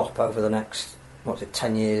going to stop over the next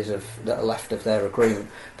 10 years that are left of their agreement.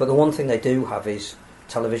 But the one thing they do have is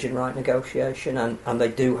television right negotiation, and they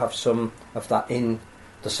do have some of that in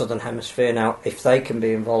the Southern Hemisphere. Now, if they can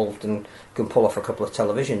be involved and can pull off a couple of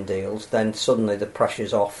television deals, then suddenly the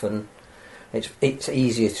pressure's off and it's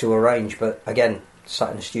easier to arrange. But again,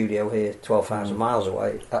 sat in a studio here 12,000 miles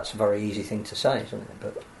away, that's a very easy thing to say, isn't it?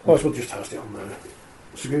 But we'll just host it on the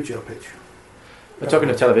Suguccio pitch. We're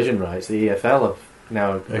talking of television rights, the EFL have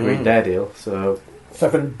now agreed their deal, so...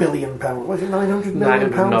 £7 billion. Was it £900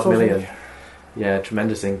 million? Not million. Yeah,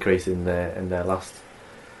 tremendous increase in their last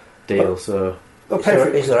deal, so...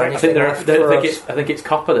 Is there anything left for us? I think it's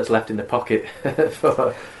copper that's left in the pocket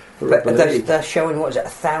for they're showing, what is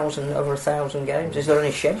it, over 1,000 games? Is there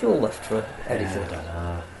any schedule left for anything? I don't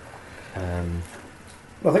know.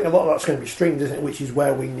 I think a lot of that's going to be streamed, isn't it? Which is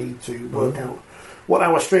where we need to work out what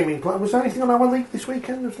our streaming plan. Was there anything on our league this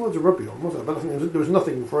weekend? There was loads of rugby on, wasn't there? But I think there was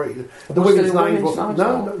nothing free. The women's nine wasn't. No,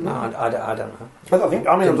 I don't know. I don't think.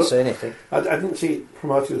 I didn't see anything. I didn't see it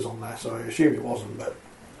promoted as on there, so I assume it wasn't. But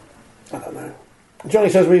I don't know. Johnny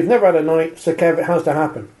says we've never had a night, so Kev, it has to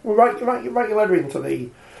happen. Well, write your letter into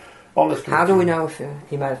the honest. How do we know if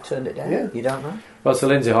he may have turned it down? Yeah. You don't know. Well, so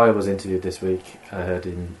Lindsay Hoyle was interviewed this week. I heard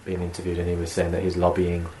him being interviewed, and he was saying that he's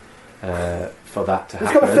lobbying for that to happen.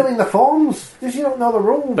 He's got to fill in the forms. Does he not know the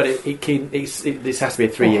rules? But this has to be a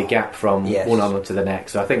 3-year gap from one on to the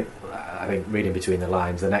next. So I think reading between the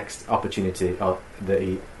lines, the next opportunity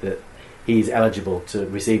that he's eligible to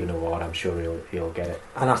receive an award, I'm sure he'll get it.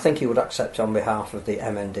 And I think he would accept on behalf of the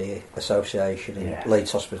MND Association in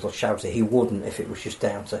Leeds Hospital Shouty. He wouldn't if it was just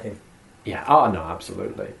down to him. Yeah, oh no,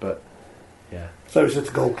 absolutely. But yeah. So is it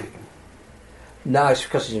a goal kicking? No, it's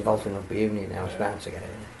because he's involved in rugby union now. He's bound to get it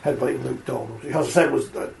in. Headbutting Luke Dawn. As I said,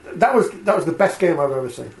 that was the best game I've ever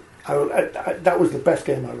seen. That was the best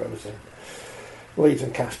game I've ever seen. Leeds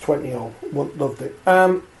and Cass 20-all. Loved it.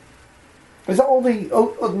 Is that all the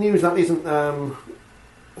other news that isn't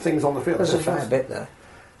things on the field. There's a fair bit there.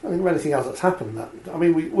 I think anything else that's happened. I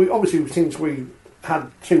mean, we obviously, since we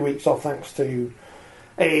had 2 weeks off, thanks to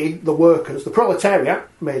A, the workers, the proletariat,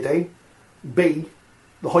 Mayday, B,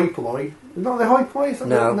 the hoi polloi. Not the hoi polloi?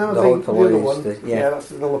 No, the hoi polloi other is one. That's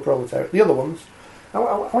the other proletariat. The other ones. I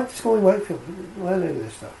went to school in Wakefield, learning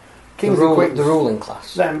this stuff. Kings and queens. The ruling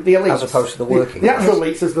class. Them, the elites. As opposed to the working class. The actual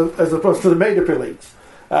elites as opposed to the made-up elites.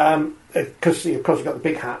 Because, of course, you got the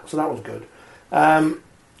big hat, so that was good.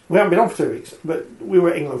 We haven't been on for 2 weeks, but we were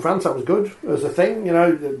at England-France, that was good. It was a thing, you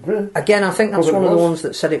know. Again, I think that's one of the ones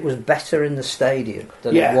that said it was better in the stadium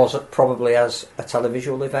than it was probably as a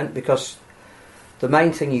televisual event, because the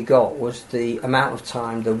main thing you got was the amount of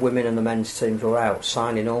time the women and the men's teams were out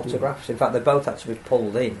signing autographs. In fact, they both had to be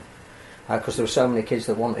pulled in because there were so many kids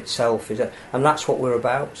that wanted selfies, and that's what we're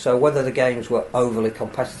about. So whether the games were overly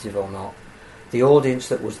competitive or not, the audience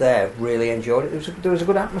that was there really enjoyed it. There was a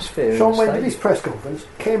good atmosphere. Sean Wayne did his press conference,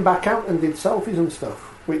 came back out and did selfies and stuff,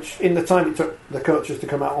 which in the time it took the coaches to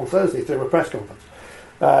come out on Thursday to do a press conference.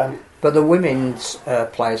 But the women's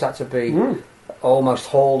players had to be almost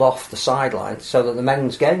hauled off the sideline so that the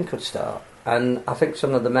men's game could start. And I think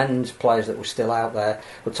some of the men's players that were still out there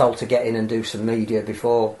were told to get in and do some media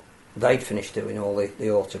before they'd finished doing all the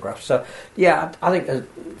autographs. So, yeah, I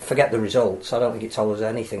think, forget the results, I don't think it told us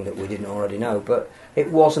anything that we didn't already know, but it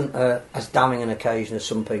wasn't as damning an occasion as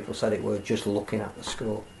some people said it were, just looking at the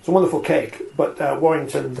score. It's a wonderful cake, but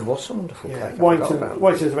Warrington... There was some wonderful cake.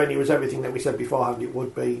 Warrington's venue was everything that we said beforehand it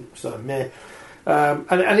would be, so meh.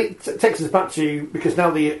 And it takes us back to, because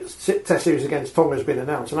now the test series against Tonga has been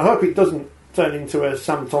announced, and I hope it doesn't turn into a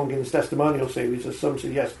Sam Tongin's testimonial series, as some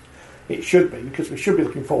suggest it should be, because we should be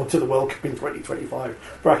looking forward to the World Cup in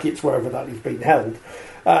 2025, brackets wherever that is being held.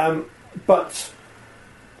 But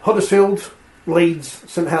Huddersfield, Leeds,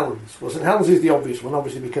 St Helens. Well, St Helens is the obvious one,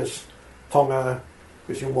 obviously, because Tonga,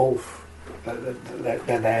 Christian Wolf, they're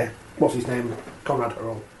there. What's his name? Conrad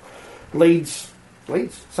Hurrell. Leeds,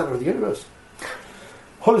 centre of the universe.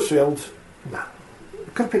 Huddersfield, nah.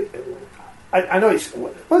 I know it's...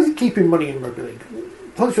 What is it keeping money in rugby league?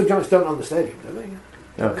 Huddersfield Giants don't own the stadium, do they?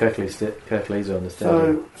 No, Kirklees own the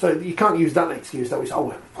stadium. So you can't use that excuse that we say,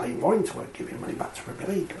 we're playing Warrington, we're giving money back to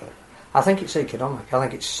rugby league. But I think it's economic. I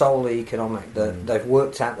think it's solely economic. That they've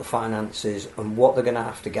worked out the finances and what they're going to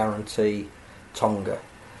have to guarantee Tonga.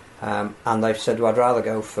 And they've said, I'd rather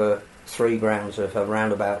go for 3 grounds of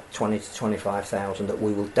around about 20 to 25,000 that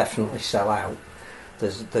we will definitely sell out.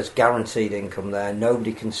 There's guaranteed income there.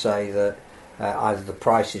 Nobody can say that either the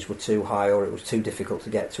prices were too high or it was too difficult to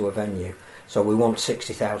get to a venue. So we want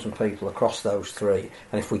 60,000 people across those 3,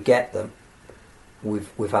 and if we get them,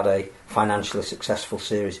 we've had a financially successful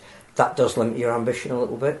series. That does limit your ambition a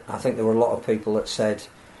little bit. I think there were a lot of people that said,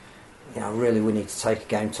 really we need to take a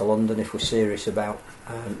game to London if we're serious about,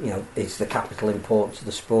 it's the capital importance of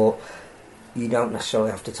the sport. You don't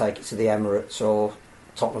necessarily have to take it to the Emirates or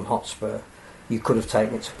Tottenham Hotspur. You could have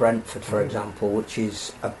taken it to Brentford, for example, which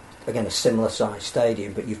is, again, a similar size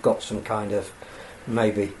stadium, but you've got some kind of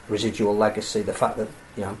maybe residual legacy. The fact that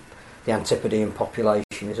the Antipodean population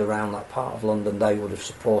is around that part of London, they would have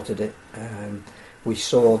supported it. We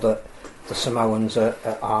saw that the Samoans at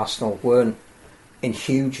Arsenal weren't in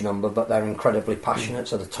huge number, but they're incredibly passionate,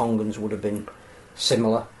 so the Tongans would have been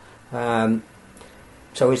similar.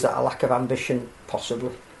 So is that a lack of ambition?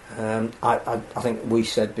 Possibly. I think we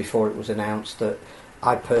said before it was announced that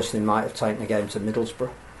I personally might have taken a game to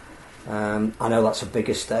Middlesbrough. I know that's a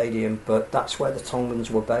bigger stadium, but that's where the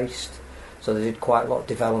Tongans were based, so they did quite a lot of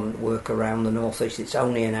development work around the northeast. It's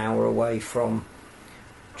only an hour away from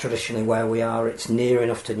traditionally where we are. It's near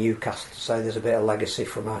enough to Newcastle to say there's a bit of legacy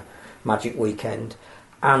from a Magic weekend,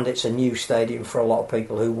 and it's a new stadium for a lot of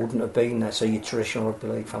people who wouldn't have been there. So your traditional rugby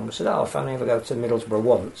league fan would say, if I only ever go to Middlesbrough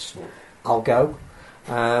once, I'll go.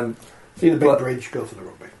 See the big bridge, go to the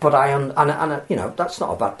rugby. But that's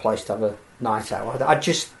not a bad place to have a night out. I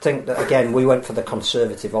just think that, again, we went for the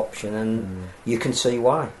conservative option, and you can see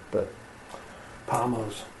why. But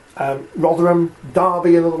Palmer's, Rotherham,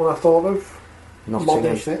 Derby, another one I thought of.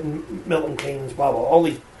 Nottingham, Milton Keynes, blah blah. All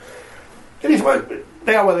these, they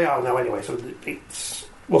are where they are now anyway. So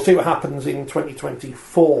we'll see what happens in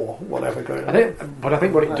 2024, whatever going on. I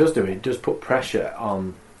think what it does do, it does put pressure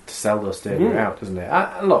on to sell those stadium out, doesn't it?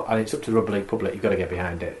 And it's up to the rugby league public. You've got to get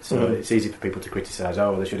behind it. So it's easy for people to criticise.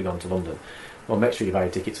 They should have gone to London. Well, make sure you buy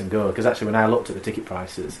your tickets and go. Because actually, when I looked at the ticket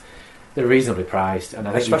prices, they're reasonably priced, and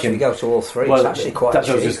I think especially you can if you go to all 3. It's actually quite cheap. That's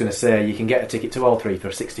what I was just going to say. You can get a ticket to all 3 for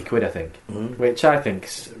 £60, I think, which I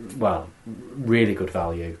think's really good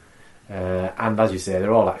value. And as you say,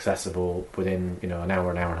 they're all accessible within an hour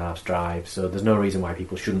and a half's drive. So there's no reason why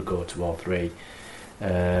people shouldn't go to all 3.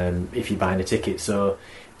 if you're buying a ticket. So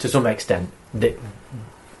to some extent, the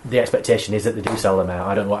expectation is that they do sell them out.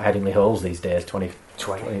 I don't know what Headingley holds these days. 20,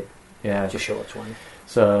 yeah, just short of 20.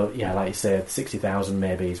 So yeah, like you said, 60,000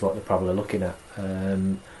 maybe is what they're probably looking at.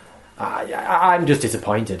 I'm just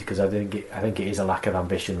disappointed because I think it is a lack of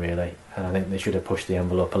ambition, really, and I think they should have pushed the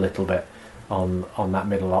envelope a little bit on that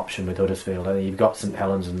middle option with Huddersfield. I think you've got St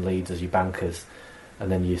Helens and Leeds as your bankers,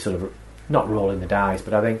 and then you sort of not rolling the dice.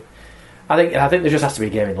 But I think there just has to be a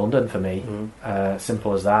game in London for me.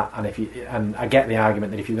 Simple as that. And I get the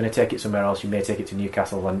argument that if you're going to take it somewhere else, you may take it to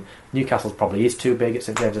Newcastle. And Newcastle probably is too big at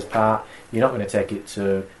St James's Park. You're not going to take it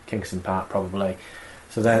to Kingston Park probably.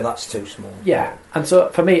 So that's too small. Yeah, and so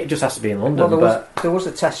for me, it just has to be in London. Well, there was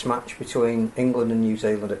a test match between England and New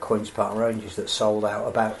Zealand at Queen's Park Rangers that sold out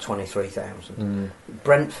about 23,000.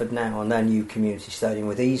 Brentford now and their new community stadium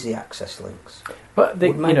with easy access links. But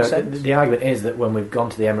the argument is that when we've gone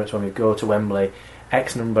to the Emirates, when we go to Wembley,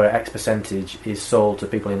 X percentage is sold to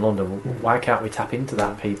people in London. Why can't we tap into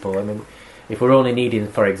that people? I mean, if we're only needing,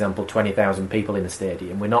 for example, 20,000 people in the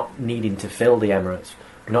stadium, we're not needing to fill the Emirates.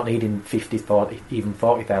 We're not needing 50, 40, even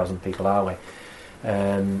 40,000 people, are we?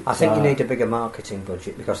 I think you need a bigger marketing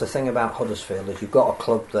budget, because the thing about Huddersfield is you've got a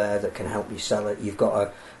club there that can help you sell it. You've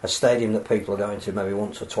got a stadium that people are going to maybe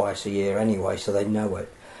once or twice a year anyway, so they know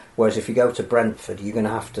it. Whereas if you go to Brentford, you're going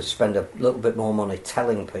to have to spend a little bit more money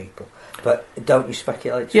telling people. But don't you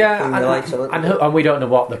speculate? And we don't know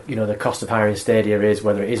what the cost of hiring stadia is,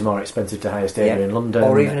 whether it is more expensive to hire stadia in London,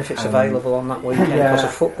 or even if it's available on that weekend because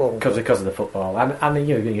of football. Because of the football, and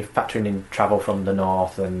you're factoring in travel from the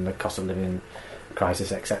north and the cost of living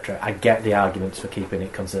crisis, etc. I get the arguments for keeping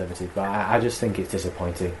it conservative, but I just think it's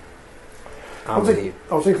disappointing. I was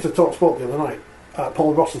thinking to Talk Sport the other night.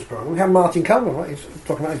 Paul Ross's programme. We had Martin Calvin, right? He's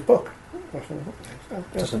talking about his book.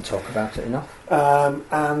 Doesn't talk about it enough. On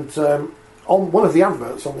one of the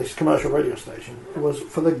adverts on this commercial radio station was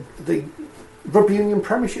for the Rugby Union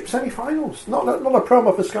Premiership semi-finals. Not a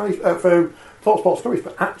promo for Sky for TalkSport Stories,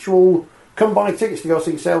 but actual come buy tickets to go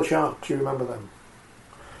see Sale Sharks. You remember them?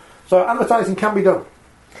 So advertising can be done.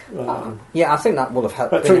 I think that will have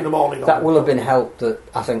helped. At 3 in the morning. That will have been helped. That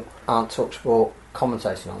I think aren't TalkSport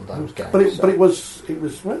commentating on those games. But it was.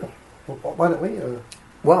 Well, why don't we?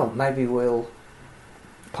 Well, maybe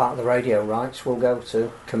part of the radio rights will go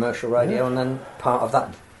to commercial radio, and then part of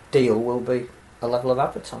that deal will be a level of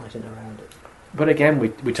advertising around it. But again,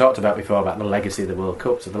 we talked about before about the legacy of the World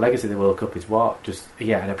Cup. So the legacy of the World Cup is what?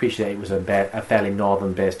 And I appreciate it was a fairly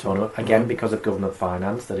northern-based tournament, again because of government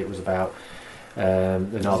finance, that it was about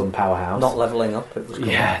the northern powerhouse. Not levelling up, it was good.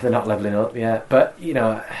 Yeah, they're not levelling up, but,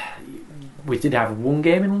 we did have one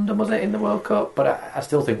game in London, was it, in the World Cup? But I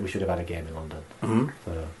still think we should have had a game in London. Mm-hmm.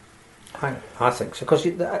 So. I think so, because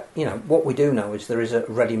what we do know is there is a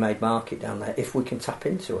ready-made market down there if we can tap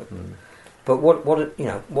into it. But what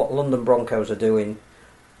London Broncos are doing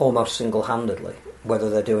almost single-handedly, whether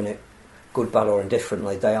they're doing it good, bad, or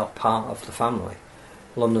indifferently, they are part of the family.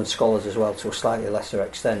 London Scholars as well, to a slightly lesser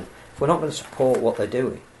extent. If we're not going to support what they're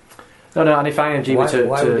doing. No, and if IMG were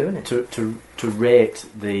to rate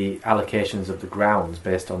the allocations of the grounds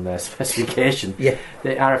based on their specification, the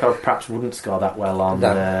RFL perhaps wouldn't score that well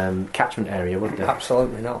on catchment area, would they?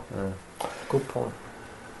 Absolutely not. Good point.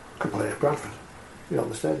 Could play at Bradford, on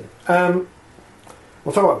the stadium.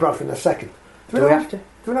 We'll talk about Bradford in a second. Do we have to? Do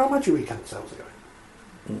we know how much your weekend sales are going?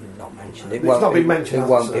 Not mentioned. It's not been mentioned.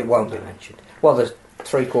 It won't be mentioned. Well, there's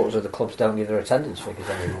 3/4 of the clubs don't give their attendance figures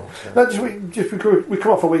anymore. So. No, we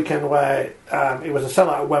come off a weekend where it was a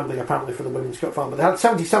sellout at Wembley apparently for the Women's Cup final, but they had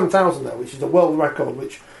 77,000 there, which is a world record,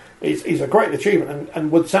 which is a great achievement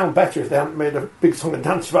and would sound better if they hadn't made a big song and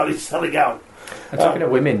dance about it selling out. And talking of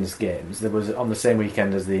women's games, there was on the same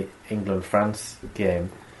weekend as the England-France game,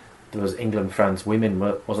 there was England-France women,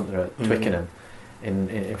 wasn't there, at Twickenham?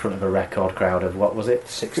 In front of a record crowd of, what was it?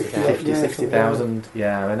 60,000.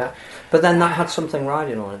 Yeah, I mean that. But then that had something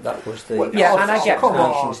riding on it. That was the... and I get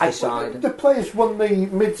nations decide. The players won the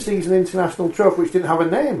mid-season international trophy, which didn't have a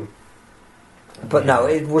name. But no,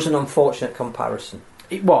 it was an unfortunate comparison.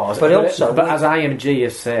 It was. But as IMG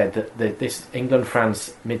has said, that this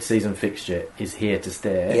England-France mid-season fixture is here to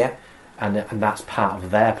stay. Yeah. And that's part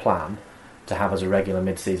of their plan to have as a regular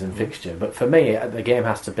mid-season fixture. But for me, the game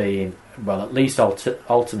has to be, at least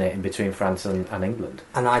alternating between France and England.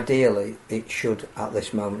 And ideally, it should, at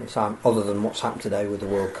this moment in time, other than what's happened today with the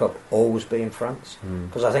World Cup, always be in France.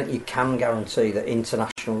 Because I think you can guarantee that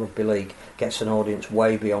international rugby league gets an audience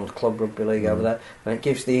way beyond club rugby league over there. And it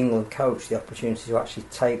gives the England coach the opportunity to actually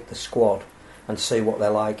take the squad and see what they're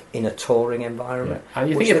like in a touring environment. Yeah. And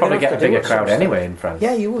you think you'd probably get a bigger crowd anyway in France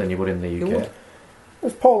you would. than you would in the UK.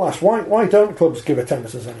 As Paul asked, why don't clubs give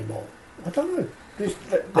attendances anymore? I don't know.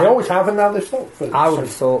 They always have, and now they've stopped. I would have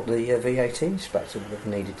thought the VAT inspector would have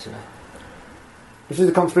needed to know. This is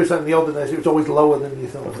the conspiracy in the olden days. It was always lower than you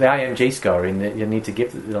thought. For the IMG scoring, you need to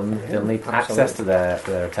give. They'll need access to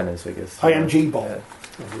their attendance figures. IMG Ball.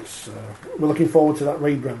 We're looking forward to that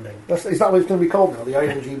rebranding. Is that what it's going to be called now? The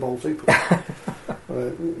IMG Ball Super.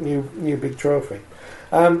 New big trophy.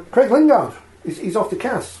 Craig Lingard. He's off to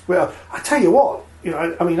Cass. Well, I tell you what.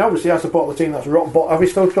 I mean, obviously I support the team that's rock bottom. Have we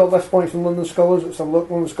still scored less points than London Scullers? Let's have a look.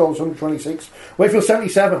 London Scullers 126. Wakefield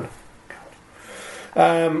 77.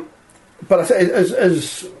 But I say,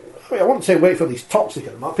 I wouldn't say Wakefield is toxic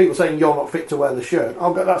at the moment. People saying you're not fit to wear the shirt.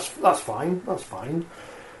 That's fine. That's fine.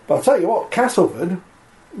 But I'll tell you what, Castleford,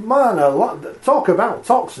 man, talk about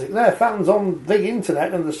toxic. Their fans on the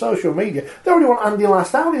internet and the social media. They already want Andy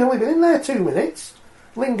last out. He's only been in there 2 minutes.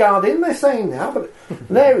 Lingard in, they're saying now, but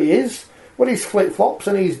there he is with his flip flops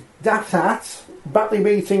and his daft hat. Batley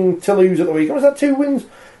beating Toulouse at the weekend. Was that 2 wins?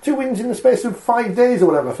 2 wins in the space of 5 days or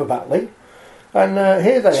whatever for Batley. And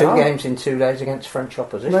here they are. 2 games in 2 days against French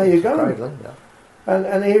opposition. There you go.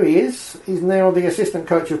 And here he is. He's now the assistant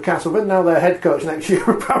coach of Castleford. Now their head coach next year,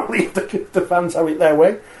 apparently, if the fans have it their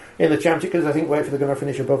way in the championship, because I think Wakefield are going to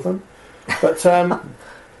finish above them. But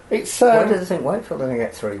it's. Why do they think Wakefield are going to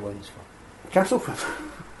get 3 wins from? Castleford.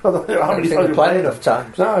 I don't think they've played enough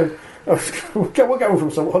times. No. We're going from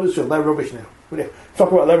some Huddersfield. They're rubbish now. We'll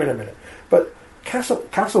talk about them in a minute. But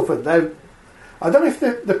Castleford, I don't know if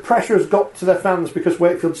the pressure has got to their fans because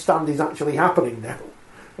Wakefield's stand is actually happening now.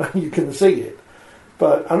 You can see it.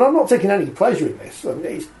 And I'm not taking any pleasure in this. I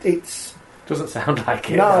mean, it's doesn't sound like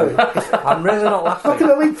it. No. I'm really not laughing. Look at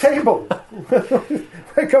the league table.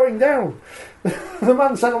 We're going down. The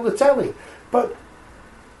man said on the telly. But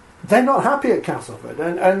they're not happy at Castleford.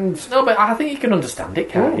 And no, but I think you can understand it,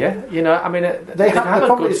 can't you? I mean, they have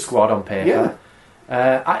a good squad on paper.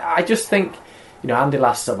 Yeah. I just think... Andy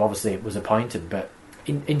Last obviously was appointed, but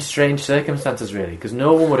in strange circumstances, really, because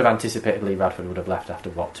no one would have anticipated Lee Radford would have left after,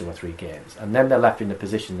 2 or 3 games. And then they're left in the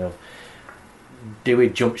position of, do we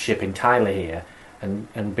jump ship entirely here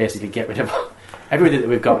and basically get rid of everything that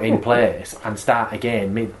we've got in place and start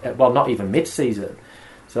again, not even mid-season.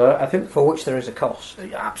 So I think... For which there is a cost.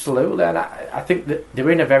 Absolutely, and I think that they're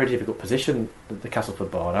in a very difficult position, the Castleford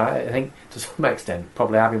board. I think, to some extent,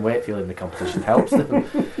 probably having Wakefield in the competition helps them.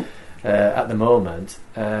 At the moment,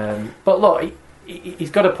 but look, he's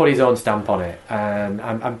got to put his own stamp on it,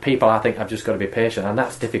 and people, I think, have just got to be patient, and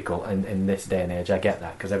that's difficult in this day and age. I get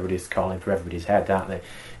that because everybody's calling for everybody's head, aren't they?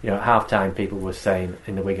 At half time, people were saying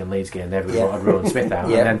in the Wigan Leeds game everybody wanted Rowan Smith out,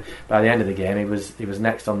 and then by the end of the game, he was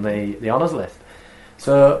next on the honours list.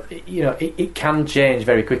 So it can change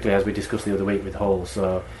very quickly, as we discussed the other week with Hull.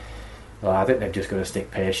 So. Well, I think they've just got to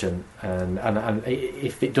stick patient, and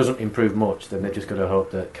if it doesn't improve much, then they've just got to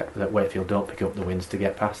hope that Wakefield don't pick up the wins to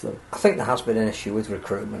get past them. I think there has been an issue with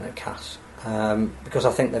recruitment at Cass, because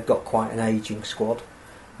I think they've got quite an ageing squad,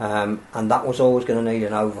 and that was always going to need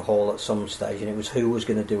an overhaul at some stage, and it was who was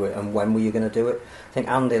going to do it and when were you going to do it. I think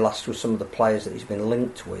Andy Last, with some of the players that he's been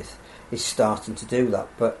linked with, is starting to do that,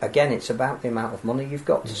 but again, it's about the amount of money you've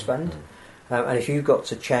got to spend, and if you've got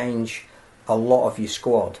to change a lot of your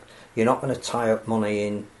squad, you're not going to tie up money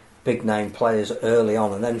in big name players early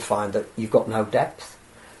on and then find that you've got no depth.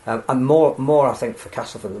 And more I think for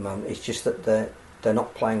Castleford at the moment is just that they're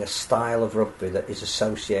not playing a style of rugby that is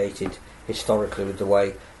associated historically with the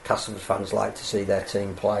way Castleford fans like to see their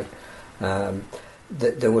team play.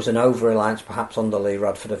 There was an over-reliance perhaps under Lee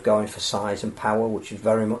Radford of going for size and power, which is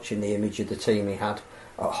very much in the image of the team he had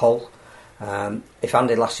at Hull. If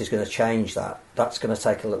Andy Last is going to change that, that's going to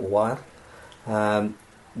take a little while.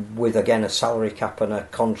 With again a salary cap and a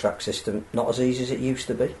contract system not as easy as it used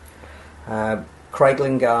to be. Craig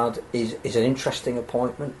Lingard is an interesting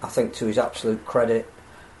appointment. I think to his absolute credit,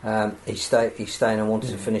 he's staying and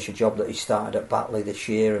wanted to finish a job that he started at Batley this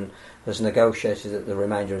year, and has negotiated that the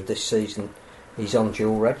remainder of this season he's on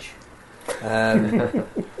dual reg,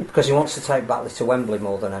 because he wants to take Batley to Wembley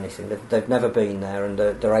more than anything. They've never been there, and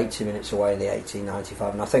they're 80 minutes away in the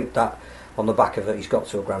 1895, and I think that on the back of it, he's got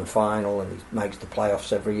to a grand final and he makes the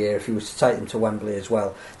playoffs every year. If he was to take them to Wembley as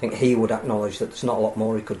well, I think he would acknowledge that there's not a lot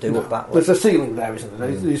more he could do at Batley. There's a ceiling there, isn't there?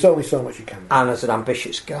 There's only so much you can do. And as an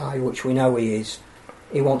ambitious guy, which we know he is,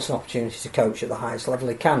 he wants an opportunity to coach at the highest level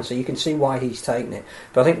he can, so you can see why he's taken it.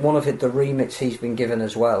 But I think one of the remits he's been given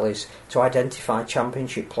as well is to identify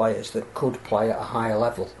championship players that could play at a higher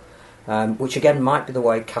level, which again might be the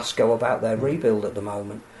way Cass go about their rebuild at the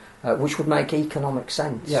moment. which would make economic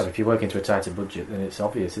sense. Yeah, but if you work into a tighter budget, then it's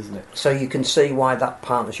obvious, isn't it? So you can see why that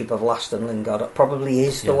partnership of Last and Lingard probably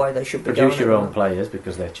is the way they should be Produce going. your own players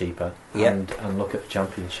because they're cheaper, and look at the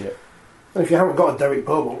Championship. And if you haven't got a Derek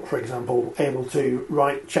Beaumont, for example, able to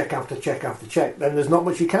write check after check after check, then there's not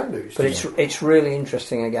much you can do. But it's really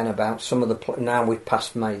interesting again about some of the... Now we've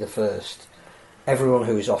passed May the 1st, everyone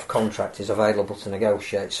who is off contract is available to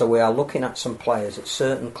negotiate. So we are looking at some players at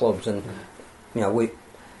certain clubs, and we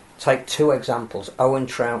take two examples, Owen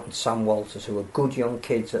Trout and Sam Walters, who are good young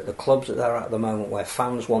kids at the clubs that they're at the moment where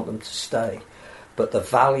fans want them to stay, but the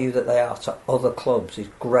value that they are to other clubs is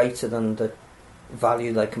greater than the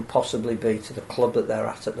value they can possibly be to the club that they're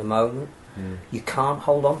at the moment. You can't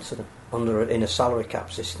hold on to them in a salary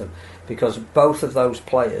cap system, because both of those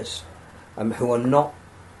players, who are not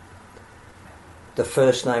the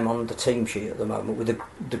first name on the team sheet at the moment, with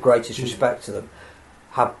the greatest respect to them,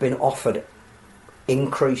 have been offered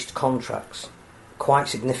increased contracts, quite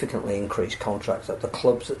significantly increased contracts at the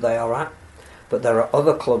clubs that they are at. But there are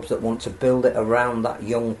other clubs that want to build it around that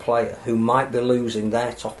young player who might be losing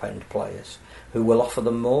their top end players, who will offer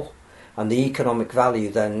them more, and the economic value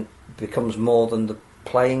then becomes more than the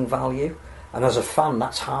playing value. And as a fan,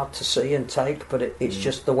 that's hard to see and take, but it's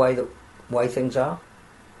just the way things are.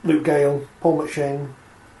 Luke Gale, Paul McShane,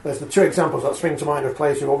 there's the two examples that spring to mind of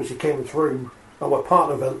players who obviously came through and were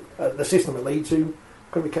part of the system at Leeds who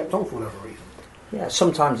couldn't be kept on for whatever reason. Yeah,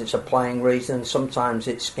 sometimes it's a playing reason, sometimes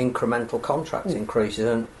it's incremental contract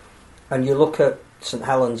increases, and you look at St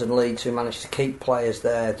Helens and Leeds, who managed to keep players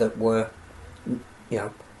there that were,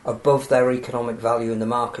 above their economic value in the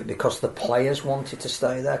market because the players wanted to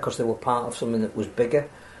stay there, because they were part of something that was bigger.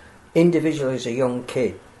 Individually, as a young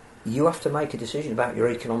kid, you have to make a decision about your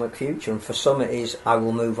economic future, and for some it is, I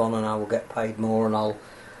will move on and I will get paid more and I'll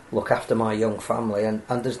look after my young family, and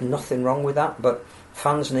there's nothing wrong with that, but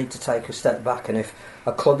fans need to take a step back, and if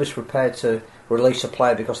a club is prepared to release a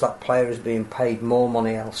player because that player is being paid more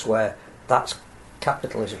money elsewhere, that's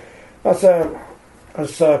capitalism. That's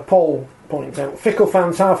as Paul points out, fickle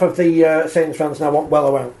fans, half of the Saints fans now want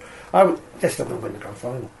Weller out. I would still win the grand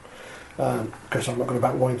final, because I'm not going to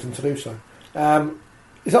back Warrington to do so.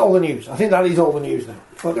 Is that all the news? I think that is all the news now.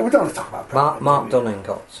 We don't want to talk about Mark Dunning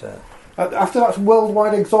got... after that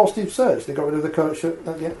worldwide exhaustive search, they got rid of the coach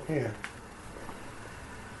yeah.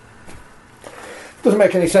 Doesn't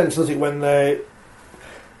make any sense, does it, when they...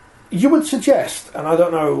 You would suggest, and I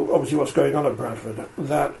don't know obviously what's going on at Bradford,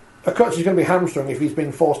 that a coach is going to be hamstrung if he's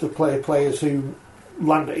been forced to play players who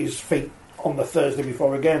land at his feet on the Thursday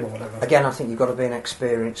before a game or whatever. Again, I think you've got to be an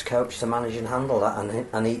experienced coach to manage and handle that,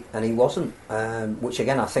 and he wasn't. Which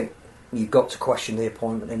again, I think you've got to question the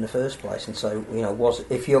appointment in the first place, and so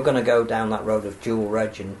if you're going to go down that road of dual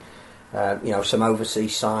reg and some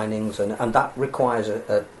overseas signings, and that requires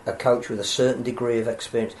a coach with a certain degree of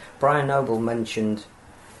experience. Brian Noble mentioned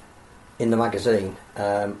in the magazine,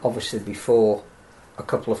 obviously before a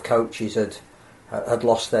couple of coaches had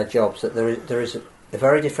lost their jobs, that there is a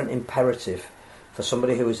very different imperative for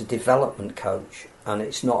somebody who is a development coach, and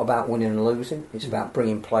it's not about winning and losing, it's about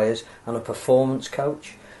bringing players, and a performance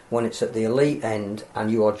coach, when it's at the elite end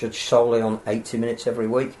and you are judged solely on 80 minutes every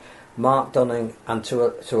week. Mark Dunning and to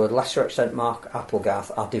a lesser extent Mark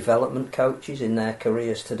Applegarth are development coaches in their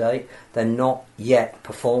careers today. They're not yet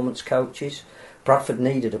performance coaches. Bradford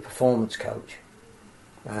needed a performance coach,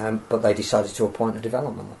 but they decided to appoint a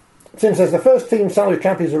development one. Tim says the first team salary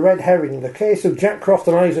cap is a red herring. The case of Jack Croft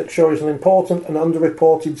and Isaac Shaw is an important and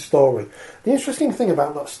underreported story. The interesting thing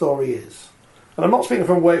about that story is, and I'm not speaking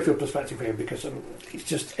from a Wakefield perspective here because it's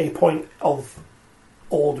just a point of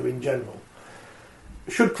order in general.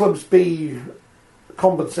 Should clubs be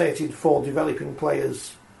compensated for developing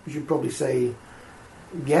players? You should probably say,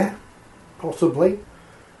 yeah, possibly.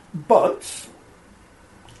 But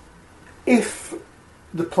if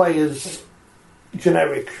the players,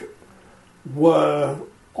 generic, were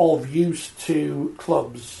of use to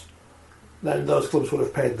clubs, then those clubs would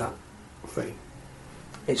have paid that fee.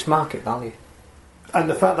 It's market value. And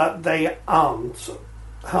the fact that they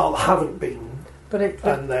haven't been,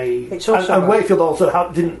 and Wakefield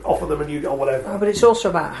also didn't offer them a new or whatever. No, but it's also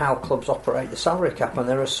about how clubs operate the salary cap, and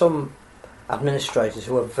there are some administrators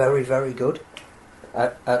who are very, very good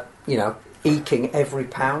at eking every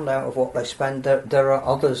pound out of what they spend. There are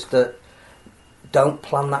others that don't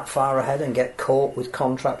plan that far ahead and get caught with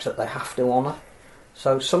contracts that they have to honour.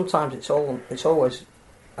 So sometimes it's always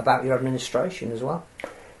about your administration as well.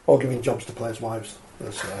 Or giving jobs to players' wives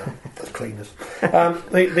as cleaners.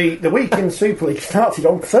 The week in Super League started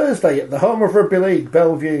on Thursday at the home of Rugby League,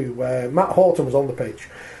 Bellevue, where Matt Horton was on the pitch.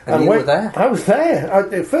 And you were there? I was there.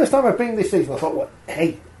 The first time I've been this season, I thought,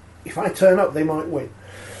 hey, if I turn up, they might win.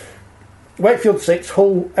 Wakefield 6,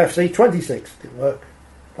 Hull FC 26. Didn't work.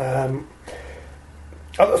 I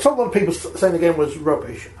saw a lot of people saying the game was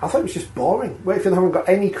rubbish. I thought it was just boring. Wakefield haven't got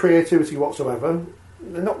any creativity whatsoever.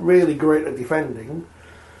 They're not really great at defending.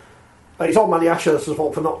 It's all Matty Ashurst's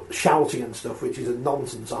fault for not shouting and stuff, which is a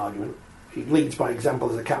nonsense argument. He leads by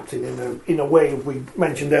example as a captain in a way we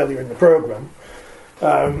mentioned earlier in the programme.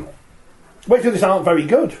 Wakefield just aren't very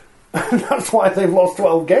good. And that's why they've lost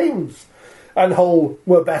 12 games. And Hull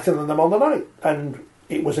were better than them on the night. And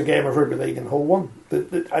it was a game of rugby league and Hull won.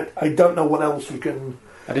 I don't know what else you can...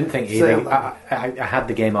 I didn't think either. I had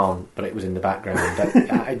the game on, but it was in the background.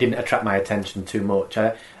 It didn't attract my attention too much.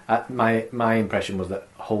 My impression was that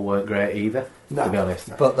Hull weren't great either, to be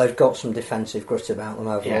honest. But they've got some defensive grit about them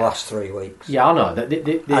over the last 3 weeks. Yeah, I know.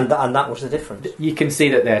 And that was the difference. You can see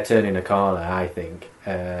that they're turning a corner, I think.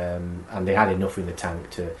 And they had enough in the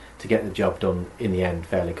tank to get the job done in the end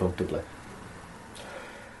fairly comfortably.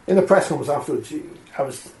 In the press conference afterwards, I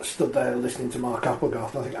was stood there listening to Mark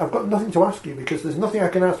Applegarth, and I think, I've got nothing to ask you because there's nothing I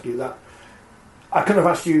can ask you that I couldn't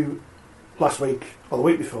have asked you last week or the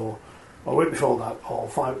week before or the week before that or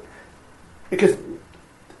 5. Because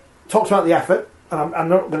talks about the effort, and I'm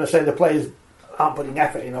not going to say the players aren't putting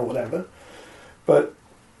effort in or whatever, but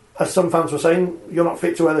as some fans were saying, you're not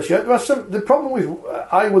fit to wear the shirt. The problem with,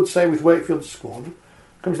 I would say, with Wakefield's squad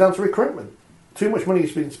comes down to recruitment. Too much money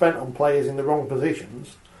has been spent on players in the wrong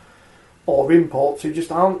positions or imports who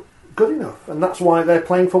just aren't good enough, and that's why they're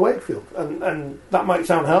playing for Wakefield. And that might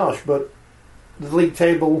sound harsh, but the league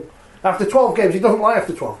table, after 12 games, it doesn't lie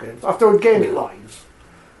after 12 games. After a game it lies,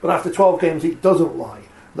 but after 12 games it doesn't lie.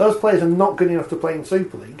 Those players are not good enough to play in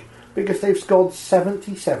Super League because they've scored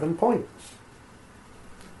 77 points.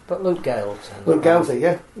 But Luke Gale's here,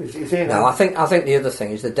 yeah. He's here now. No, I think the other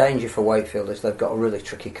thing is the danger for Wakefield is they've got a really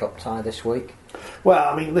tricky cup tie this week.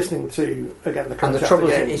 Well, I mean, listening to, again, the and the trouble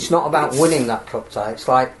is, it's not about winning that cup tie. It's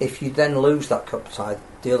like, if you then lose that cup tie,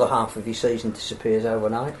 the other half of your season disappears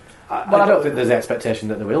overnight. I don't think there's the expectation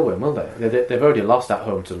that they will win, will they? They've already lost at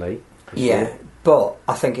home to Lee. Yeah, sure. But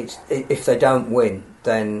I think it's if they don't win,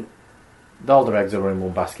 then all their eggs are in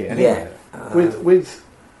one basket anyway. Yeah.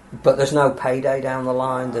 But there's no payday down the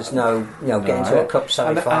line. There's no, getting to a cup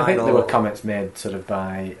semi-final. I think there were comments made sort of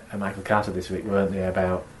by Michael Carter this week, weren't they,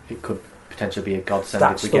 about it could potentially be a godsend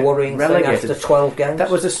That's if we the worrying relegated. Thing after 12 games. That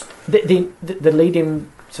was the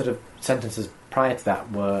leading sort of sentences prior to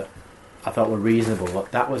that were reasonable.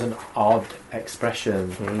 That was an odd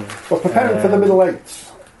expression. Well, preparing for the middle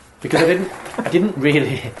eights, because I didn't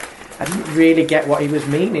really get what he was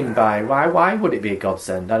meaning by why would it be a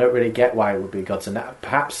godsend. I don't really get why it would be a godsend.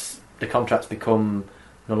 Perhaps the contracts become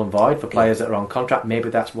null and void for players that are on contract. Maybe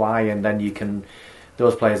that's why, and then you can,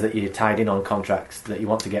 those players that you're tied in on contracts that you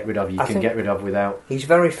want to get rid of, you can get rid of without. He's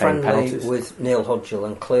very friendly penalties. with Neil Hudgell,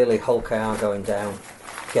 and clearly Hull KR going down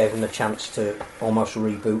gave him a chance to almost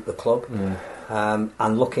reboot the club.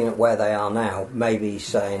 And looking at where they are now, maybe he's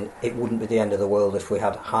saying it wouldn't be the end of the world if we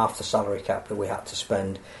had half the salary cap that we had to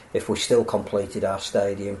spend, if we still completed our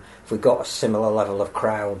stadium, if we got a similar level of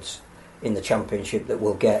crowds in the Championship that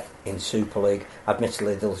we'll get in Super League.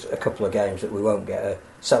 Admittedly, there's a couple of games that we won't get a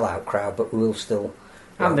sellout crowd, but we will still...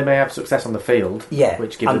 And they may have success on the field,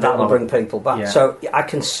 which gives and that'll bring people back. Yeah. So I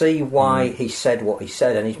can see why he said what he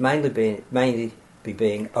said, and he's mainly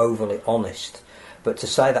being overly honest. But to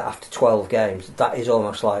say that after 12 games, that is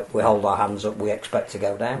almost like we hold our hands up, we expect to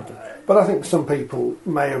go down. But I think some people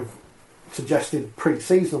may have suggested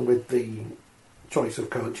pre-season with the choice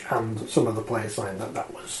of coach and some of the players saying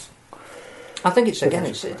that was... I think it's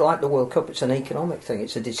like the World Cup, it's an economic thing.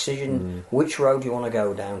 It's a decision, which road you want to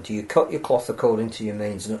go down. Do you cut your cloth according to your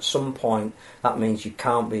means? And at some point, that means you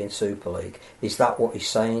can't be in Super League. Is that what he's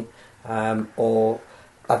saying? Or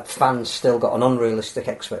have fans still got an unrealistic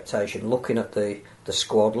expectation, looking at the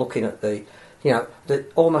squad, looking at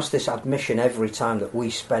almost this admission every time that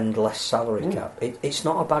we spend less salary cap. It's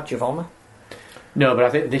not a badge of honour. No, but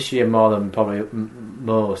I think this year more than probably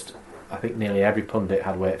most, I think nearly every pundit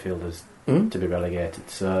had Wakefield as to be relegated.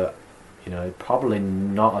 So, probably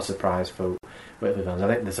not a surprise for Wakefield fans. I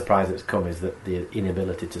think the surprise that's come is that the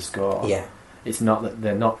inability to score. Yeah, it's not that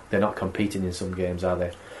they're not competing in some games, are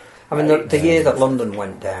they? I mean, the year that London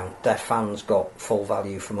went down, their fans got full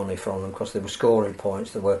value for money from them because they were scoring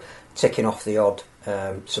points, they were ticking off the odd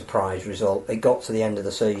surprise result. It got to the end of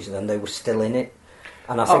the season and they were still in it.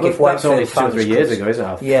 And I think if Wakefield fans 2 or 3 years ago, isn't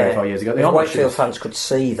it? 3 or 4 years ago, if Wakefield fans could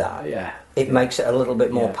see that, it makes it a little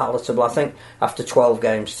bit more palatable. I think after 12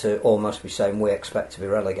 games to almost be saying we expect to be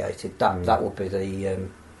relegated, that would be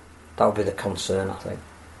the concern. I think.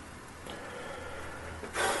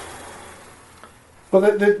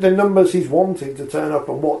 But the numbers he's wanted to turn up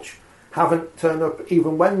and watch haven't turned up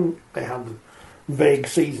even when they had vague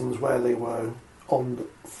seasons where they were on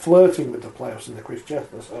flirting with the playoffs in the Chris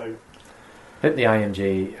Chester. So I think the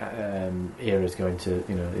IMG era is going to,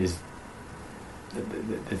 is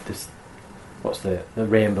this, what's the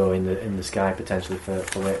rainbow in the sky potentially for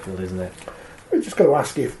Wakefield, isn't it? We've just got to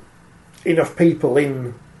ask if enough people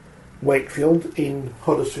in Wakefield, in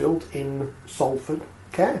Huddersfield, in Salford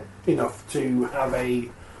care enough to have a...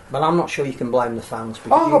 Well, I'm not sure you can blame the fans.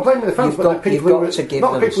 I'm not blaming the fans, but you've got to give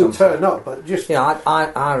them not people who turn up, but just...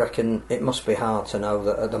 I reckon it must be hard to know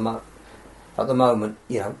that at the moment,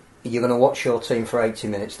 you're going to watch your team for 80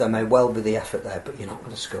 minutes. There may well be the effort there, but you're not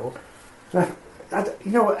going to score.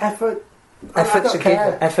 Effort... Effort's a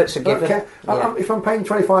given. Effort's a given. Yeah. If I'm paying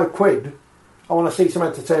 £25, I want to see some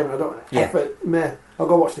entertainment. Effort, meh. I'll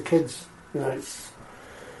go watch the kids.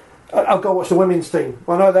 I'll go watch the women's team.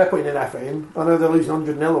 I know they're putting an effort in. I know they're losing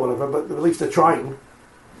 100-0 or whatever, but at least they're trying.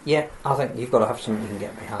 Yeah, I think you've got to have something you can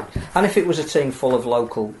get behind. And if it was a team full of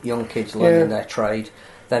local young kids learning their trade,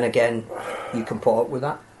 then again, you can put up with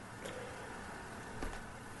that.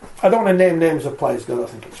 I don't want to name names of players because I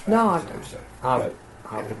think it's fair. No, I don't.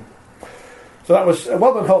 I wouldn't. So that was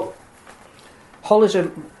well done, Hull. Hull is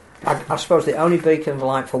I suppose the only beacon of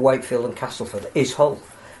light for Wakefield and Castleford is Hull,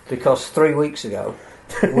 because 3 weeks ago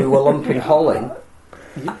we were lumping Hull in.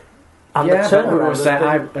 And the turnaround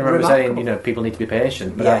I remember saying, people need to be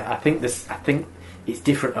patient, but I think it's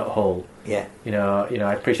different at Hull. Yeah.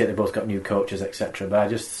 I appreciate they both got new coaches, etc. But I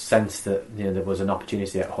just sensed that there was an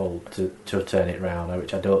opportunity at Hull to turn it round,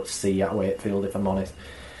 which I don't see at Wakefield, if I'm honest.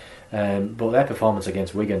 But their performance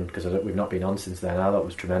against Wigan, because we've not been on since then, I thought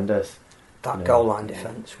was tremendous. That goal line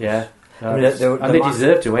defence. Yeah. And they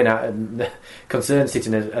deserved to win. And the concern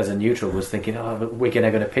sitting as a neutral was thinking, Wigan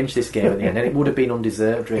are going to pinch this game at the end, and it would have been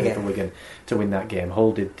undeserved really for Wigan to win that game.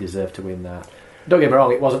 Hull did deserve to win that. Don't get me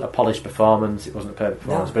wrong, it wasn't a polished performance, it wasn't a perfect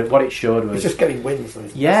performance, but what it showed was... It's just getting wins.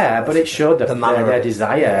 But it showed their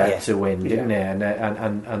desire to win, didn't it?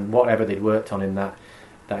 And whatever they'd worked on in that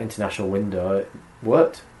international window, it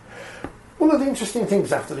worked. One of the interesting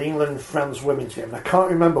things after the England-France women's game, and I can't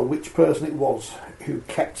remember which person it was who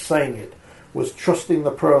kept saying it, was trusting the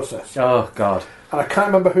process. Oh, God. And I can't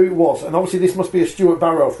remember who it was, and obviously this must be a Stuart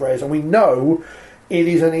Barrow phrase, and we know it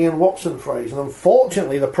is an Ian Watson phrase, and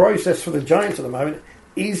unfortunately the process for the Giants at the moment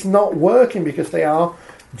is not working because they are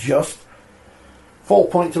just 4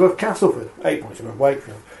 points above Castleford, 8 points above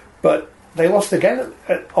Wakefield. But they lost again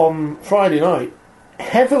on Friday night,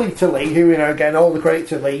 heavily to Lee, who, again, all the credit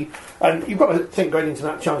to Lee. And you've got to think going into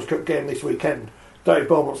that Challenge Cup game this weekend, David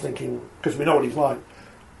Beaumont's thinking, because we know what he's like,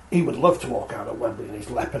 he would love to walk out at Wembley in his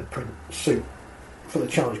leopard print suit for the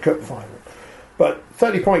Challenge Cup final. But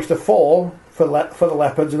 30 points to 4 for the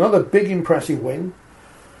Leopards, another big impressive win.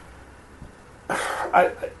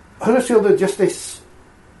 Huddersfield are just this...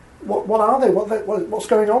 What are they? What's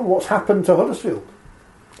going on? What's happened to Huddersfield?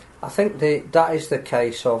 I think that is the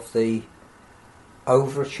case of the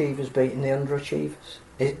overachievers beating the underachievers.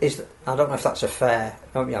 I don't know if that's a fair...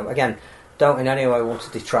 again, don't in any way want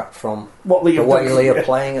to detract from the way Lee are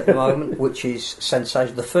playing at the moment, which is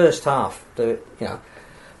sensational. The first half,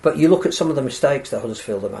 but you look at some of the mistakes that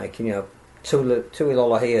Huddersfield are making.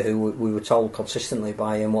 Tuilola here, who we were told consistently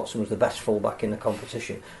by Ian Watson was the best fullback in the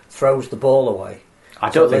competition, throws the ball away. I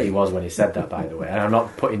don't think he was when he said that, by the way. And I'm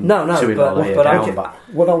not putting Tuilola here down. But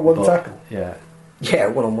one-on-one tackle. Yeah. Yeah,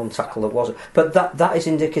 one-on-one tackle that wasn't. But that is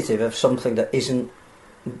indicative of something that isn't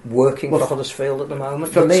working for Huddersfield at the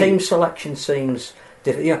moment. The team selection seems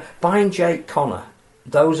different. Buying Jake Connor,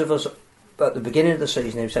 those of us at the beginning of the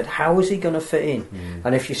season who said, how is he going to fit in?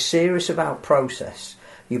 And if you're serious about process,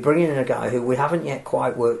 you bring in a guy who we haven't yet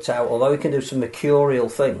quite worked out, although he can do some mercurial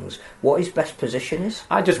things, what his best position is.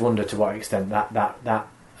 I just wonder to what extent that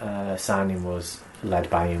signing was led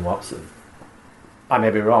by Ian Watson. I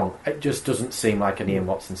may be wrong. It just doesn't seem like an Ian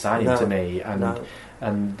Watson signing to me,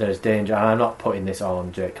 and there's danger. And I'm not putting this all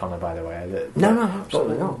on Jake Connor, by the way. No,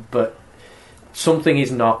 absolutely not. But something is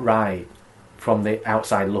not right from the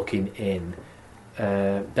outside looking in.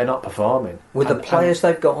 They're not performing with the players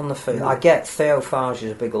they've got on the field. I get Theo Farge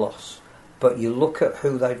is a big loss, but you look at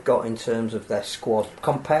who they've got in terms of their squad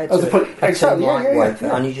compared to a team like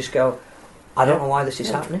Wakefield, and you just go, I don't know why this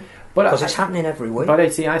is happening. Because it's happening every week. But I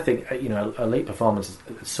think elite performance,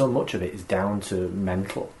 so much of it is down to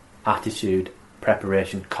mental attitude,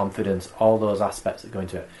 preparation, confidence, all those aspects that go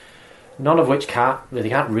into it. None of which can't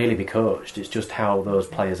really be coached. It's just how those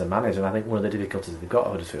players are managed. And I think one of the difficulties they've got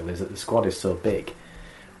at Huddersfield is that the squad is so big.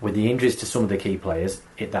 With the injuries to some of the key players,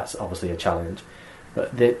 that's obviously a challenge.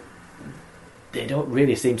 But they don't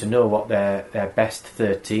really seem to know what their best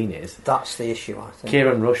 13 is. That's the issue, I think.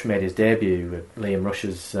 Kieran Rush made his debut with Liam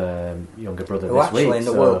Rush's younger brother who this actually week. in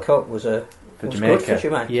the World Cup was Jamaica. Good for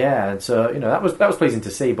Jamaica. Yeah, and so that was pleasing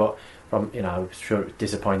to see. But from I was sure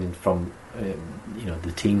disappointing from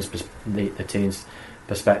the team's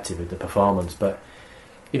perspective with the performance. But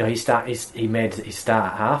he made his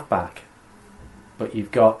start at half back. But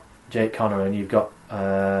you've got Jake Connor and you've got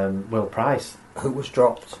Will Price, who was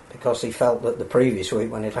dropped because he felt that the previous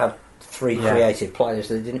week when he'd had three creative players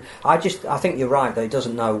that didn't. I think you're right that he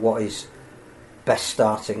doesn't know what his best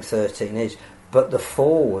starting 13 is. But the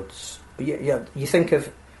forwards, you think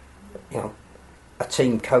of a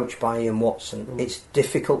team coached by Ian Watson. It's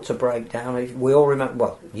difficult to break down. We all remember.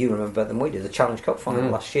 Well, you remember better than we do. The Challenge Cup final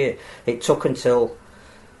last year. It took until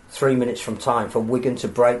 3 minutes from time for Wigan to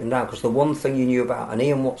break them down, because the one thing you knew about an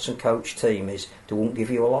Ian Watson coach team is they won't give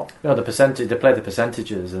you a lot. No, the percentage, they play the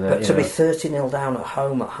percentages. And but to be 30-0 down at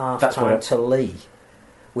home at half-time to Lee,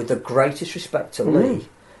 with the greatest respect to Lee,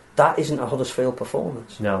 that isn't a Huddersfield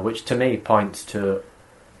performance. No, which to me points to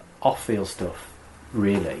off-field stuff,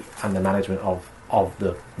 really, and the management of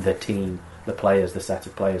the team, the players, the set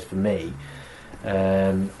of players for me.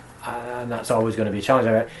 And that's always going to be a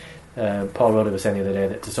challenge. Paul Rowley was saying the other day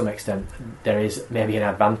that to some extent there is maybe an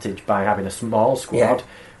advantage by having a small squad,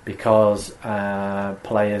 because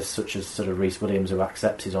players such as sort of Reece Williams, who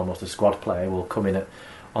accepts he's almost a squad player, will come in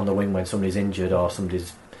on the wing when somebody's injured or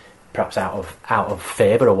somebody's perhaps out of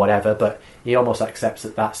favour or whatever, but he almost accepts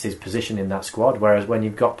that that's his position in that squad. Whereas when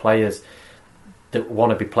you've got players that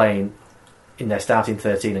want to be playing in their starting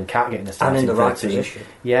 13 and can't get in the starting 13, and in the right position,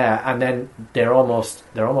 and then they're almost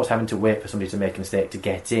having to wait for somebody to make a mistake to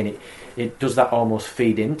get in. It does that almost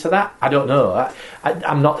feed into that? I don't know.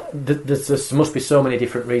 I'm not. There must be so many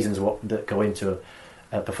different reasons that go into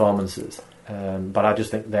performances, but I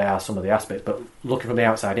just think there are some of the aspects. But looking from the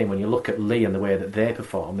outside in, when you look at Lee and the way that they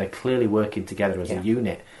perform, they're clearly working together as a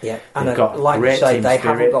unit. Yeah, and they've got like you say, they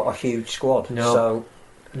haven't got a huge squad.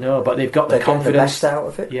 No, but they've got the confidence, the best out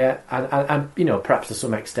of it. Yeah, and perhaps to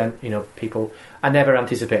some extent, people. I never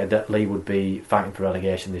anticipated that Lee would be fighting for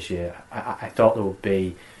relegation this year. I thought there would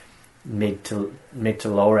be mid to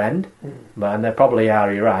lower end, and they probably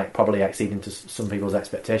are. You're right, probably exceeding to some people's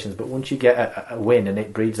expectations. But once you get a win, and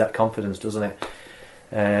it breeds that confidence, doesn't it?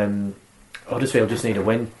 Huddersfield just need a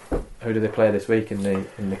win. Who do they play this week in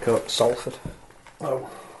the cup? Salford. Oh,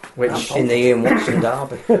 which in the Ian Watson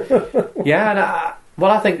derby. Yeah, and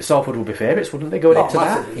I think Salford will be favourites, wouldn't they, going into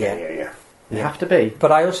that? Yeah. They have to be.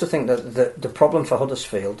 But I also think that the problem for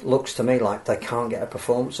Huddersfield looks to me like they can't get a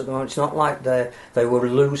performance at the moment. It's not like they were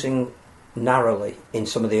losing narrowly in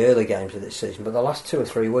some of the early games of this season, but the last 2 or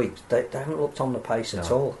 3 weeks they haven't looked on the pace at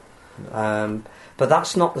all. No. But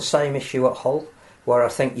that's not the same issue at Hull, where I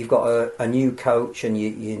think you've got a new coach and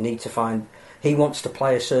you need to find... He wants to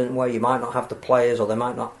play a certain way. You might not have the players, or they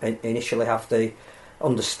might not initially have the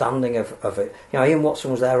understanding of it. Ian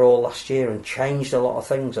Watson was there all last year and changed a lot of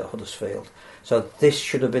things at Huddersfield. So this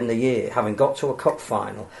should have been the year, having got to a cup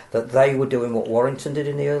final, that they were doing what Warrington did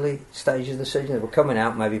in the early stages of the season. They were coming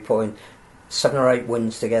out, maybe putting 7 or 8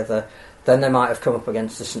 wins together. Then they might have come up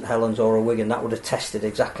against a St Helens or a Wigan. That would have tested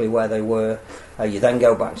exactly where they were. You then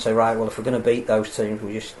go back and say, right, well, if we're going to beat those teams,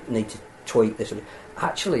 we just need to tweak this.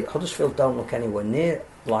 Actually, Huddersfield don't look anywhere near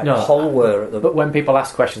like Hull were at the... But when people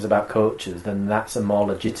ask questions about coaches, then that's a more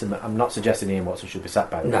legitimate... I'm not suggesting Ian Watson should be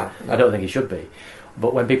sacked, by the way. No. I don't think he should be.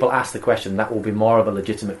 But when people ask the question, that will be more of a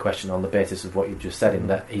legitimate question on the basis of what you've just said, in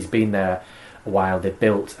that he's been there a while, they've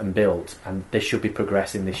built, and they should be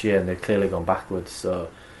progressing this year, and they've clearly gone backwards. So,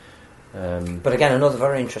 but again, another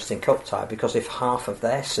very interesting cup tie, because if half of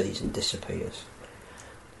their season disappears,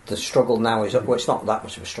 the struggle now is... Well, it's not that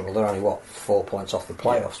much of a struggle. They're only, 4 points off the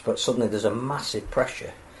playoffs, but suddenly there's a massive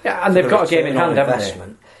pressure. Yeah, and they've got a game in hand, haven't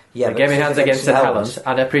they? Yeah, a game in hand against St Helens,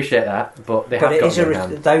 and I appreciate that, but they have got a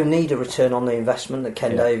hand. They need a return on the investment that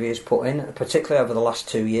Ken Davey has put in, particularly over the last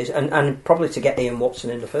 2 years, and probably to get Ian Watson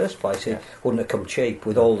in the first place. He wouldn't have come cheap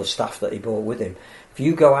with all the staff that he brought with him. If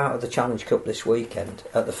you go out of the Challenge Cup this weekend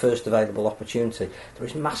at the first available opportunity, there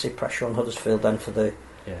is massive pressure on Huddersfield then for the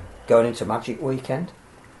going into Magic weekend.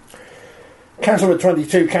 Castleford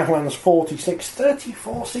 22, Catalans 46,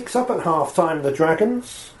 34-6 up at half-time, the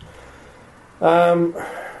Dragons.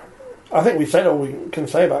 I think we've said all we can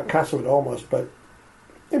say about Castleford almost, but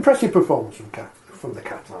impressive performance from the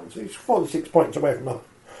Catalans. It's 46 points away from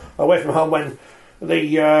home when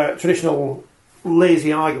the traditional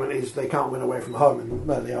lazy argument is they can't win away from home, and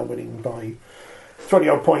there they are winning by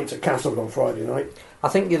 20-odd points at Castleford on Friday night. I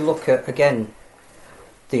think you look at, again,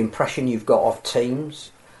 the impression you've got of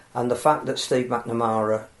teams. And the fact that Steve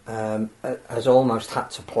McNamara has almost had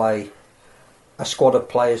to play a squad of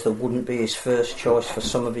players that wouldn't be his first choice for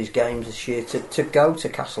some of his games this year, to go to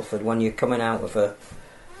Castleford when you're coming out of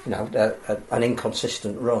an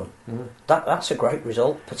inconsistent run, that's a great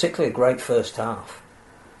result, particularly a great first half.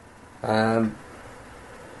 I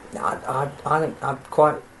think I'm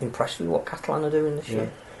quite impressed with what Catalan are doing this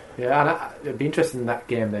year. Yeah, and it'd be interesting in that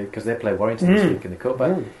game because they play Warrington this week in the cup,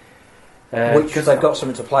 but which they've got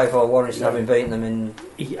something to play for. Warrington having beaten them in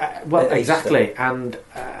exactly, and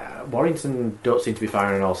Warrington don't seem to be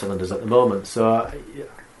firing on all cylinders at the moment. So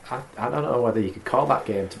I don't know whether you could call that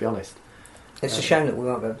game, to be honest. It's a shame that we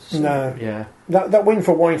won't be able to see. No. Yeah. That win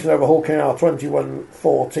for Warrington over Hull KR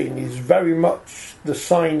 21-14 is very much the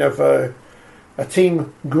sign of a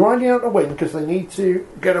team grinding out a win because they need to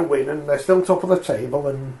get a win and they're still top of the table,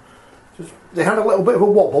 and they had a little bit of a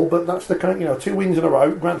wobble, but that's the kind, 2 wins in a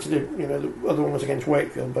row. Granted, the other one was against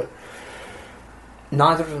Wakefield, but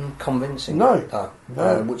neither of them convincing. No.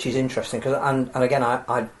 Which is interesting because, and again,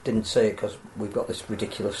 I didn't see it because we've got this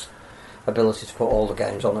ridiculous ability to put all the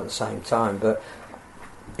games on at the same time. But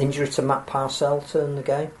injury to Matt Parcell turned the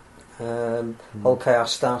game. Hull KR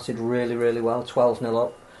started really, really well, 12-0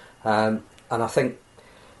 up, and I think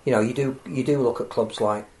you do look at clubs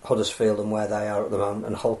like Huddersfield and where they are at the moment,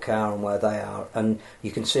 and Hull KR and where they are, and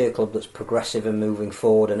you can see a club that's progressive and moving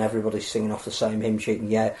forward, and everybody's singing off the same hymn sheet.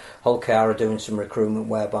 And Hull KR are doing some recruitment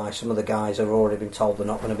whereby some of the guys have already been told they're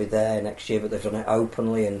not going to be there next year, but they've done it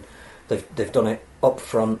openly and they've done it up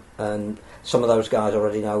front, and some of those guys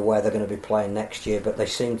already know where they're going to be playing next year, but they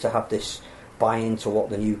seem to have this buy-in to what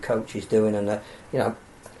the new coach is doing, and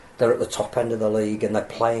they're at the top end of the league and they're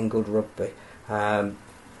playing good rugby. And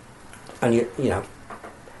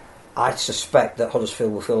I suspect that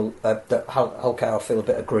Huddersfield will feel that Hull KR will feel a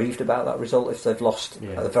bit aggrieved about that result if they've lost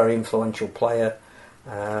a very influential player.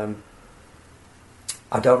 I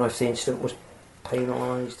don't know if the incident was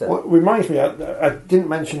penalised. Well, it reminds me, I didn't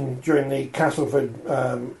mention during the Castleford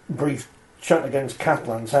brief chat against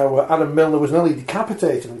Catalans how Adam Milner was nearly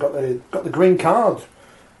decapitated and got the green card.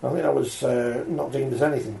 I think that was not deemed as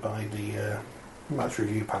anything by the match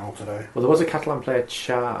review panel today. Well, there was a Catalan player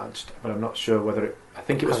charged, but I'm not sure whether it. I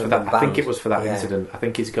think it was for that. I think it was for that incident. I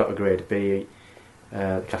think he's got a grade B,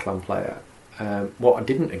 Catalan player. What I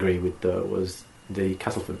didn't agree with though was the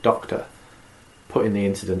Castleford doctor putting the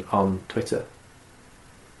incident on Twitter.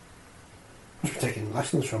 He's taking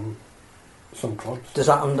lessons from some clubs. Does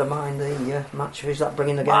that undermine the match? Is that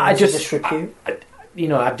bringing the game into disrepute?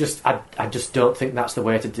 I just don't think that's the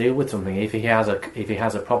way to deal with something. If he has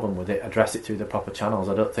a problem with it, address it through the proper channels.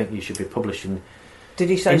 I don't think you should be publishing. Did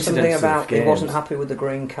he say something about he wasn't happy with the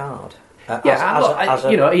green card? He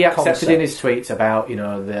accepted in his tweets about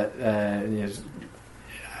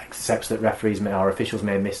accepts that referees or officials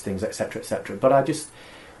may miss things, etc., etc. But I just,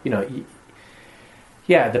 the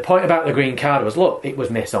point about the green card was, look, it was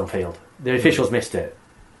missed on field. The officials missed it.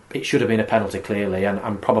 It should have been a penalty clearly,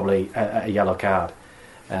 and probably a yellow card.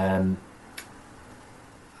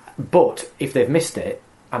 But if they've missed it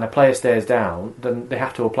and a player stays down, then they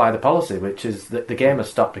have to apply the policy, which is that the game has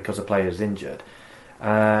stopped because a player is injured,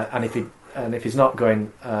 and if he's not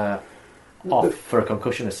going off for a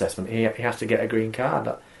concussion assessment, he has to get a green card.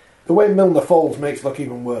 The way Milner falls makes it look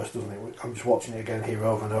even worse, doesn't it? I'm just watching it again here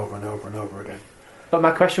over and over and over and over again. But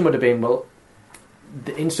my question would have been, well,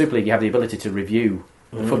 in Super League you have the ability to review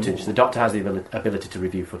footage. The doctor has the ability to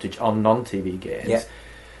review footage on non-TV games. Yeah.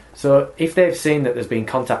 So if they've seen that there's been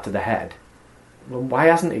contact to the head, well, why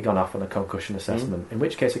hasn't he gone off on a concussion assessment? In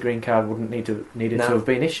which case a green card wouldn't needed to have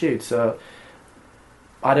been issued. So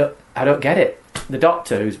I don't get it. The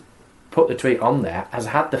doctor who's put the tweet on there has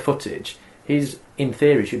had the footage. He's, in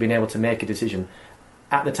theory, should have been able to make a decision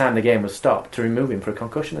at the time the game was stopped to remove him for a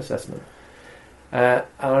concussion assessment. And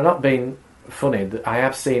I'm not being funny. I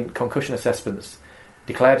have seen concussion assessments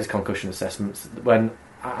declared as concussion assessments when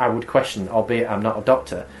I would question, albeit I'm not a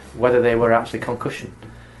doctor, whether they were actually concussion.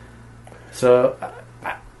 So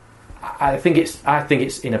I think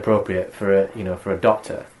it's inappropriate for a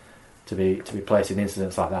doctor to be placing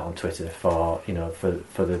incidents like that on Twitter for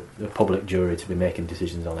the public jury to be making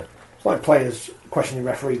decisions on it. It's like players questioning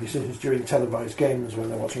referee decisions during televised games when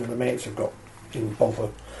they're watching and the mates have got in bother.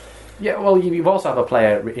 Yeah, well, you also have a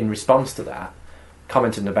player in response to that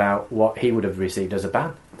commenting about what he would have received as a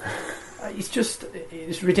ban.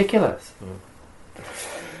 It's ridiculous.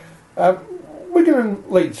 Wigan and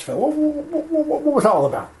Leeds, Phil. What was that all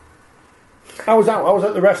about? I was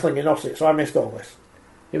at the wrestling in Ossett, so I missed all this.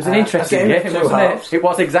 It was an interesting game, wasn't it? It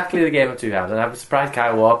was exactly the game of two halves, and I was surprised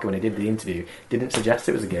Kyle Walker, when he did the interview, didn't suggest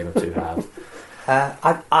it was a game of two halves.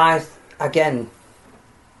 I again,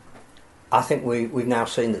 I think we've now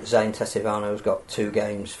seen that Zane Tetivano's got 2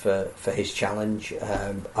 games for his challenge.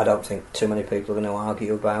 I don't think too many people are going to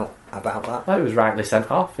argue about that. Well, it was rightly sent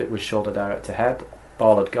off. It was shoulder direct to head.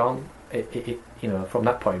 Ball had gone. It from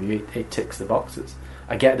that point of view, it ticks the boxes.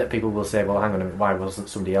 I get that people will say, "Well, hang on a minute, why wasn't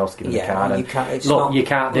somebody else given the card?" You can't. You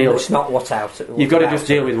can't deal. It's not what's out. You've got to just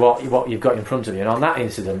deal with what you've got in front of you. And on that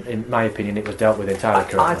incident, in my opinion, it was dealt with entirely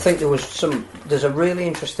correctly. I think there's a really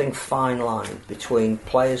interesting fine line between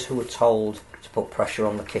players who were told to put pressure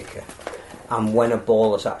on the kicker and when a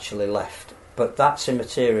ball has actually left. But that's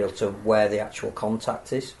immaterial to where the actual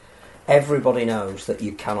contact is. Everybody knows that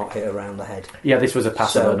you cannot hit around the head. Yeah, this was a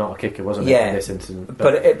passer, not a kicker, wasn't it? In this incident,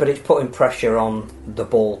 but it's putting pressure on the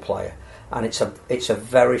ball player, and it's a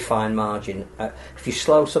very fine margin. If you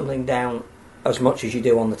slow something down as much as you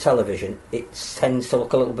do on the television, it tends to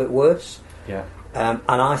look a little bit worse. Yeah. And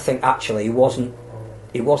I think actually he wasn't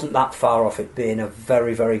that far off it being a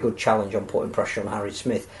very, very good challenge on putting pressure on Harry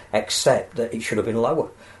Smith, except that it should have been lower,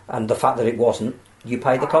 and the fact that it wasn't. You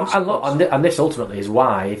pay the consequence. And this ultimately is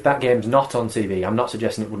why, if that game's not on TV, I'm not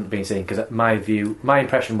suggesting it wouldn't be seen, because my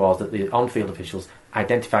impression was that the on-field officials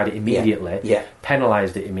identified it immediately,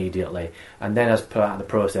 penalised it immediately, and then as part of the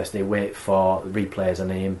process they wait for replays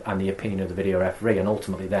and the opinion of the video referee, and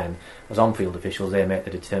ultimately then, as on-field officials, they make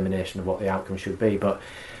the determination of what the outcome should be. But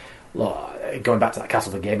look, going back to that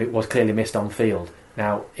Castleford game, it was clearly missed on-field.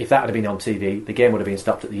 Now, if that had been on TV, the game would have been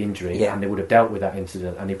stopped at the injury, and they would have dealt with that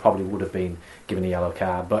incident, and he probably would have been given a yellow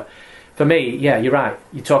card. But for me, yeah, you're right.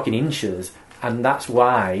 You're talking inches, and that's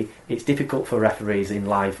why it's difficult for referees in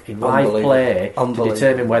live play to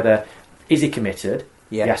determine whether is he committed,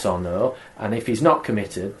 yes or no, and if he's not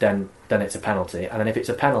committed, then it's a penalty, and then if it's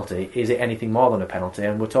a penalty, is it anything more than a penalty?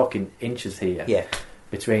 And we're talking inches here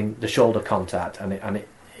between the shoulder contact and it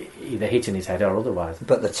either hitting his head or otherwise.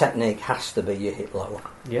 But the technique has to be you hit lower.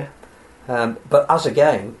 Yeah. But as a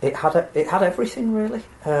game, it had everything really.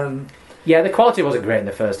 Yeah, the quality wasn't great in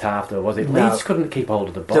the first half, though, was it? No. Leeds couldn't keep hold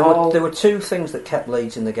of the ball. There were 2 things that kept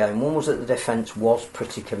Leeds in the game. One was that the defence was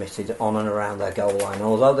pretty committed on and around their goal line.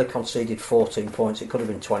 Although they conceded 14 points, it could have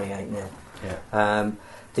been 28-0. Yeah.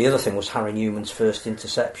 The other thing was Harry Newman's first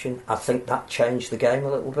interception. I think that changed the game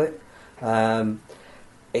a little bit.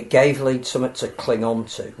 It gave Leeds something to cling on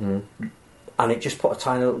to, and it just put a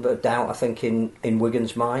tiny little bit of doubt, I think, in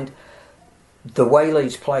Wigan's mind. The way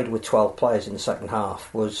Leeds played with 12 players in the second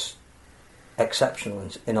half was exceptional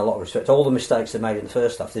in a lot of respects. All the mistakes they made in the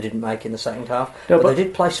first half, they didn't make in the second half. No, but they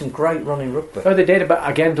did play some great running rugby. Oh, they did, but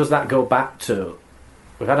again, does that go back to,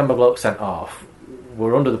 we've had a bloke sent off,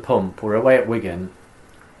 we're under the pump, we're away at Wigan.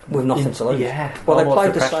 With nothing to lose. Yeah. Well, they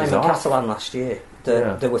played the same in Catalan last year.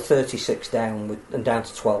 They were 36 down and down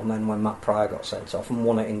to 12 men when Matt Pryor got sent off and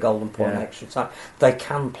won it in golden point extra time. They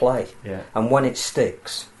can play, and when it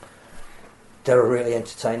sticks, they're a really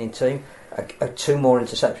entertaining team. 2 more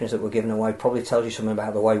interceptions that were given away probably tells you something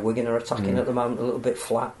about the way Wigan are attacking at the moment. A little bit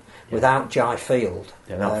flat without Jai Field.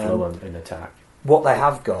 They're not fluent in attack. What they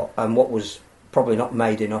have got, and what was probably not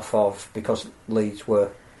made enough of because Leeds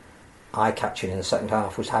were eye-catching in the second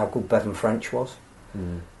half, was how good Bevan French was.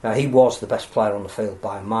 Now, he was the best player on the field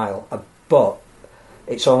by a mile, but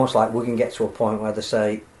it's almost like we can get to a point where they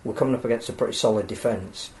say, we're coming up against a pretty solid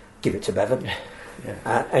defence, give it to Bevan.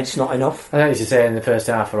 It's not enough. I think, as you say, in the first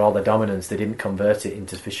half, for all the dominance, they didn't convert it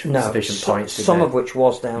into sufficient points. Some of which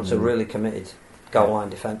was down to really committed goal line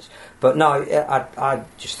defence. But no, I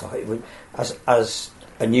just thought it would, as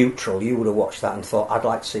a neutral, you would have watched that and thought, I'd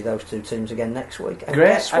like to see those 2 teams again next week. And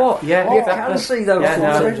guess what? You can see those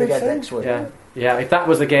 2 teams again next week. Yeah, if that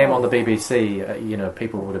was the game on the BBC,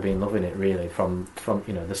 people would have been loving it, really, from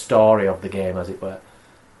the story of the game, as it were.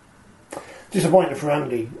 Disappointed for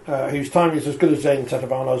Andy, whose timing is as good as Zane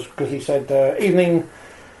Tetivano's, because he said, evening,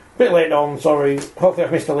 bit late on, sorry, hopefully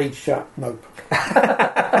I've missed a Leeds chat. Nope.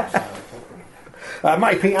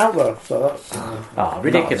 Matty Pete out though, so that's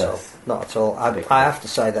ridiculous. Not at all. I have to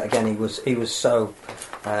say that again. He was so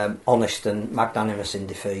honest and magnanimous in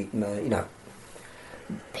defeat.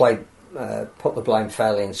 Played put the blame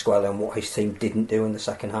fairly and squarely on what his team didn't do in the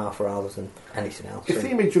second half rather than anything else. If the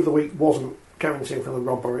image of the week wasn't Kevin Singh for the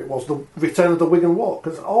robber, it was the return of the Wigan Walk.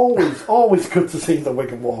 It's always good to see the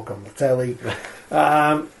Wigan Walk on the telly.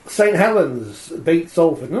 St Helens beat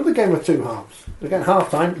Salford. Another game of 2 halves. Again,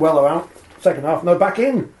 half time, Weller out. Second half, no, back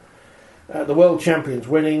in. The world champions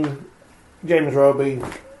winning. James Roby.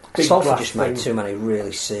 Salford just made too many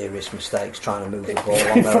really serious mistakes trying to move the ball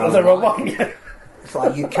on in front of their own line. It's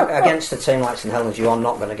like against a team like St Helens, you are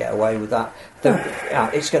not going to get away with that.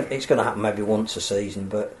 It's going to happen maybe once a season,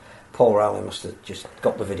 but Paul Rowley must have just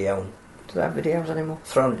got the video and, do they have videos anymore?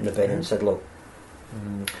 Thrown it in the bin and said, look,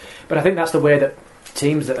 But I think that's the way that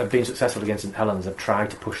teams that have been successful against St Helens have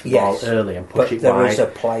tried to push the ball early and push it wide. There is a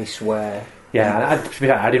place where... Yeah, to be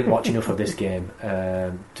fair, I didn't watch enough of this game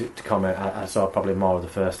to comment. I saw probably more of the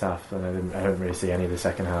first half, and I didn't really see any of the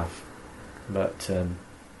second half. But it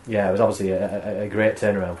was obviously a great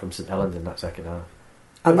turnaround from St Helens in that second half.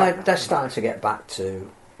 And they're starting to get back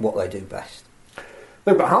to what they do best.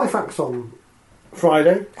 They've got Halifax on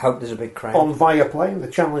Friday. Hope there's a big crowd. On Viaplay,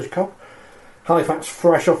 the Challenge Cup. Halifax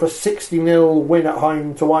fresh off a 60-0 win at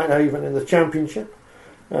home to Whitehaven in the Championship.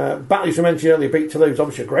 Batley, you mentioned earlier, beat Toulouse.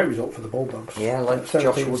 Obviously a great result for the Bulldogs. Yeah, like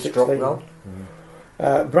Josh Wood's drop goal.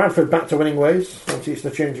 Bradford back to winning ways. Obviously it's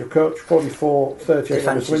the change of coach. 44-38.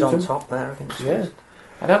 Defence is on top there against Swinton.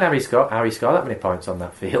 I don't know how he scored that many points on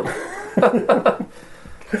that field.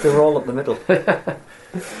 They were all up the middle.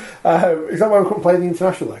 Is that why we couldn't play the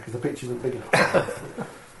international there? Because the pitch isn't big enough.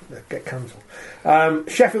 Get cancelled.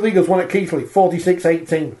 Sheffield Eagles won at Keighley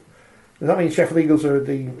 46-18. Does that mean Sheffield Eagles are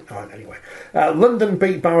the... anyway. London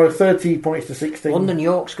beat Barrow 30 points to 16. London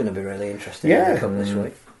York's going to be really interesting in the cup this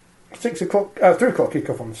week. 3 o'clock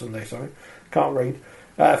kick-off on Sunday, sorry. Can't read.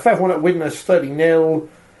 Fev won at Widnes 30-0.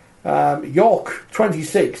 York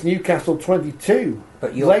 26, Newcastle 22.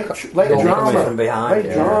 But York, late drama from behind.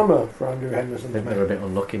 Late drama for Andrew Henderson. I think they were a bit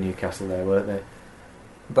unlucky, Newcastle, there, weren't they?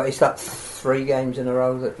 But is that 3 games in a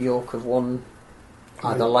row that York have won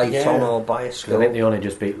either late on or by a score? I think they only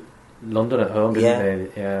just beat London at home,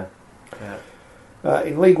 didn't they? Yeah.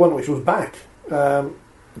 In League One, which was back.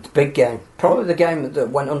 It's a big game. Probably the game that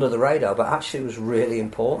went under the radar, but actually was really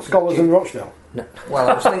important. Scholars and Rochdale. No, well,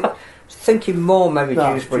 I was thinking more maybe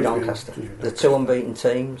Dewsbury, Doncaster. The 2 unbeaten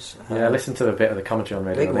teams. I listened to a bit of the commentary on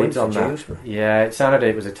Radio Big win Leeds on for that. Dewsbury. Yeah, it sounded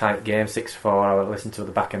it was a tight game, 6-4. I listened to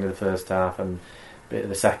the back end of the first half and a bit of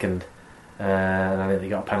the second. And I think they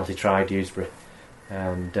got a penalty try, Dewsbury.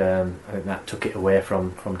 And I think that took it away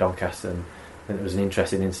from Doncaster. And I think there was an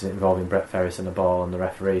interesting incident involving Brett Ferris and the ball and the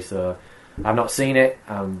referee. So I've not seen it,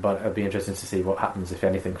 but it'd be interesting to see what happens, if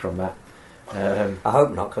anything, from that. I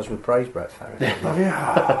hope not, because we praised Brett Ferris.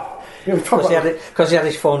 Because he had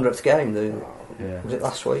his 400th game. Was it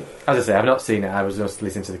last week? As I say, I've not seen it. I was just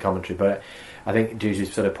listening to the commentary, but I think Dewsbury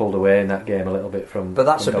sort of pulled away in that game a little bit from. But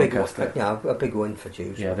that's from a big win for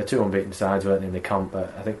Dewsbury. Yeah, the 2 unbeaten sides weren't in the comp,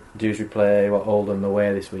 but I think Dewsbury play Oldham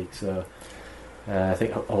away this week, so I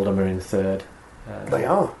think Oldham are in third. They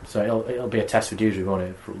are. So it'll be a test for Dewsbury, won't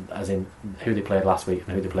it? As in who they played last week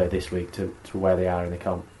and who they played this week to where they are in the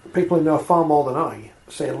comp. People who know far more than I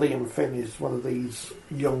say Liam Finn is one of these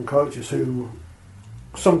young coaches who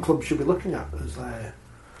some clubs should be looking at as their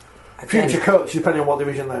future coach, depending on what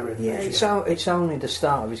division they're in. Yeah, it's only the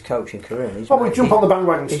start of his coaching career. We jump on the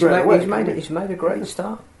bandwagon straight away. He's made a great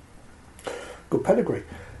start. Good pedigree.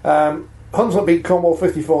 Hunslet beat Cornwall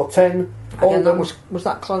 54-10. Again, was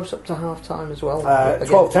that close up to half time as well?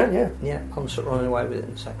 12-10, yeah. Yeah, Hunslet running away with it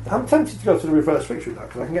in the second. I'm tempted to go to the reverse fixture with that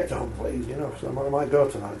because I can get to Hunslet easy enough, so I might go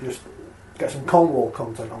to that. Just get some Cornwall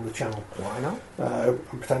content on the channel. Why not? And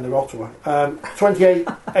pretend they're Ottawa.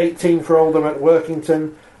 28-18 for Oldham at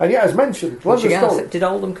Workington. And yeah, as mentioned, did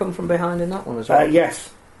Oldham come from behind in that one as well?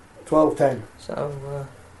 Yes, 12-10. So,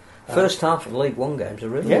 first half of League One games are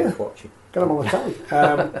really worth watching. Get them on the telly.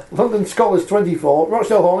 London Scholars 24,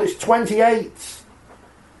 Rochdale Hornets 28.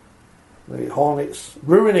 The Hornets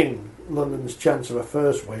ruining London's chance of a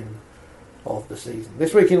first win of the season.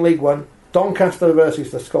 This week in League One, Doncaster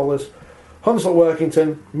versus the Scholars, Hunslet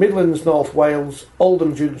Workington, Midlands North Wales,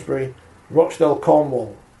 Oldham Dewsbury, Rochdale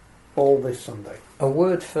Cornwall, all this Sunday. A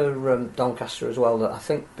word for Doncaster as well, that I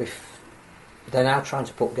think they're now trying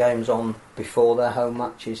to put games on before their home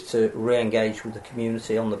matches to re-engage with the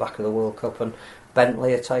community on the back of the World Cup, and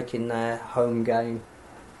Bentley are taking their home game.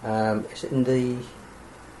 Is it in the...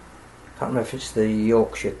 I can't remember if it's the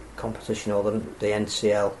Yorkshire competition or the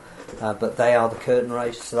NCL, but they are the curtain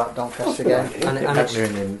raisers to that Doncaster game. And it's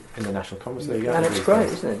in the National Conference League. And it's great,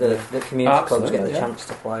 isn't it? The community clubs get the chance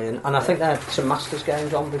to play. And I think they had some Masters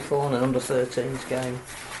games on before and an under-13s game.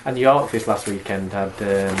 And York this last weekend had...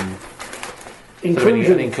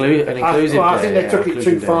 inclusion. An inclusive I think they day, took it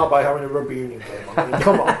too far by having a rugby union game on. I mean,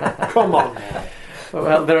 come on.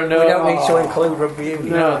 Well, there are no. We don't need to include rugby union.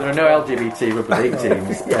 No, there are no LGBT rugby league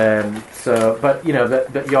teams.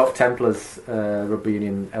 But York Templars rugby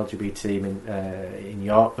union LGBT team in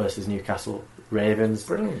York versus Newcastle Ravens.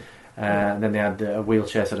 Brilliant. And then they had a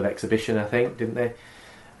wheelchair sort of exhibition, I think, didn't they?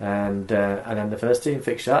 And then the first team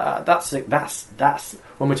fixture. That's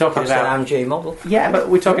when we're talking about the AMG model. Yeah, but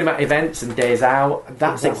we're talking about events and days out.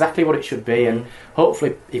 That's exactly what it should be. And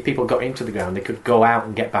hopefully, if people got into the ground, they could go out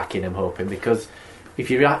and get back in. I'm hoping, because if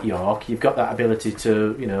you're at York, you've got that ability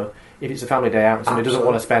to, if it's a family day out and somebody doesn't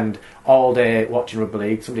want to spend all day watching rugby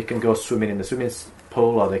league, somebody can go swimming in the swimming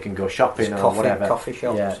pool, or they can go shopping or whatever. Coffee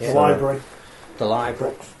shops, the library. The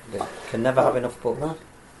library. They can never have enough books.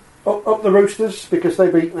 Up the Roosters, because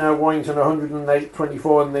they beat Warrington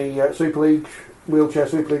 108-24 in the Super League, Wheelchair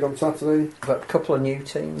Super League on Saturday. But a couple of new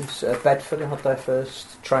teams. Bedford had their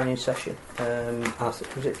first training session.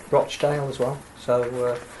 Was it Rochdale as well?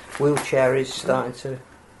 So Wheelchair is starting to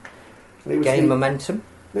gain momentum.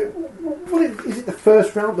 Is it the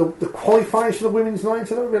first round, the qualifiers for the women's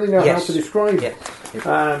night? I don't really know how to describe it.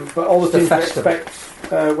 But all the teams I expect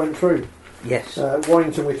went through. Yes.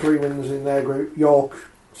 Warrington with 3 wins in their group. York,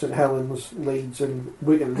 St Helens, Leeds and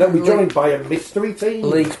Wigan. They'll be joined by a mystery team.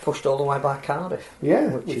 Leeds pushed all the way by Cardiff. Yeah,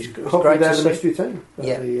 which is hopefully they're the mystery team.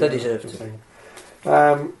 They deserve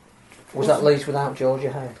to. Was that Leeds without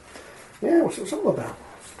Georgia Hay? Yeah, what's it all about?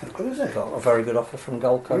 It's not good, is it? Got a very good offer from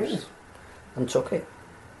Gold Coast and took it.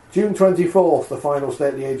 June 24th, the final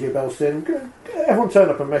state of the AJ Bell Stadium. Everyone turn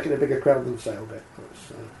up and make it a bigger crowd than Sailgate.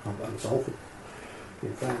 That's Salford.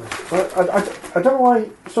 In fairness, I don't know why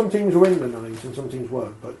some teams win the night and some teams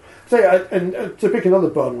won't. But to pick another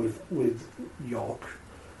bone with York,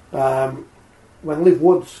 when Liv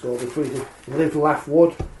Wood scored the free, Live Laugh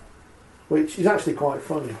Wood, which is actually quite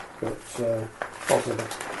funny. But also,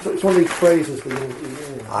 so it's one of these phrases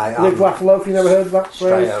that Live Laugh Love. You never heard of that phrase?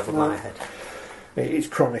 Straight over my head. It's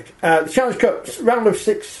chronic. The Challenge Cup round of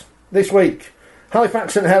 6 this week.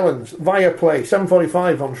 Halifax St Helens via play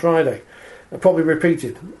 7:45 on Friday. Probably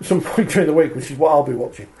repeated at some point during the week, which is what I'll be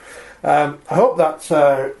watching. I hope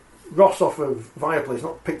that Ross off of Viaplay's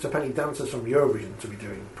not picked up any dancers from Eurovision to be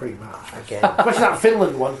doing pre-match. Again. Especially that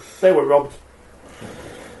Finland one. They were robbed.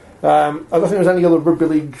 I don't think there was any other rugby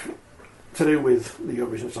league to do with the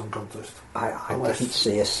Eurovision Song Contest. I didn't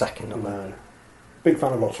see a second of that. Big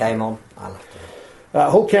fan of Ross. Came on, I left it.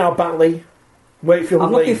 Hull KR Batley, Wakefield.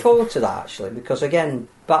 I'm looking forward to that actually, because again,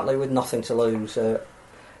 Batley with nothing to lose.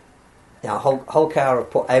 Hull KR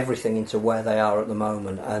have put everything into where they are at the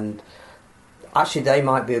moment, and actually they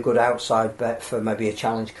might be a good outside bet for maybe a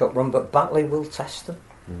Challenge Cup run, but Batley will test them.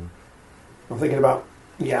 I'm thinking about,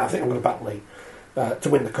 I think I'm going to Batley to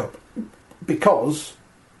win the cup, because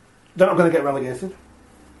they're not going to get relegated.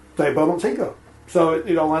 They're Beaumont Tico, so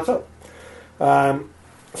it all adds up.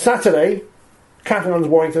 Saturday, Catalans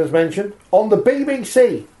Warrington as mentioned. On the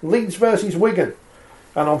BBC, Leeds versus Wigan,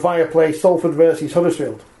 and on Viaplay, Salford versus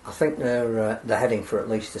Huddersfield. I think they're heading for at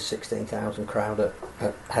least a 16,000 crowd at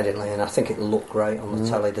Headingley, and I think it'll look great on the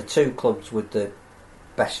telly. The two clubs with the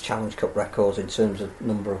best Challenge Cup records in terms of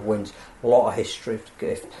number of wins, a lot of history.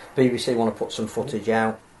 If BBC want to put some footage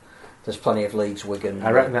out, there's plenty of Leeds, Wigan. I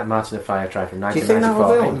reckon that Martin of Fire try from 1994. Do you think that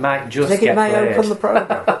will it might just do you think get it may played. open the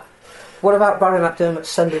programme? What about Barry McDermott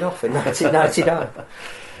sending off in 1999?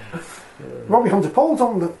 Robbie Hunter-Paul's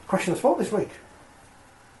on the Question of Sport this week.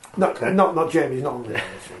 Not Jamie's not on there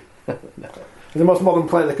this week. No. The most modern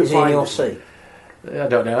player they could Is find. he in your seat? I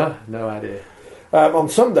don't know. No idea. On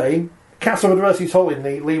Sunday, Castleford versus Hull in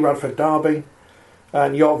the Lee Radford derby,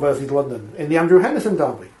 and York versus London in the Andrew Henderson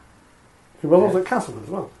derby. Who was at Castleford as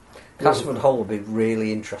well. Castleford Hull will be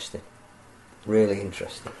really interesting. Really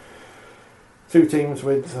interesting. Two teams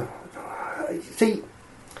with...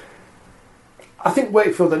 I think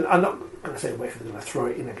Wakefield, and I'm not going to say Wakefield are going to throw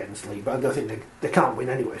it in against Lee, but I don't think they can't win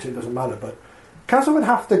anyway, so it doesn't matter. But Castleford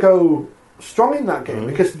have to go strong in that game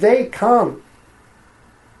because they can't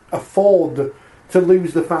afford to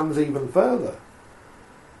lose the fans even further.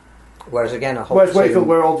 Whereas again, Wakefield,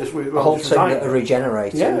 we're all just that are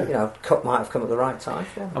regenerating. Yeah. Cup might have come at the right time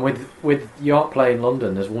for them. And with York playing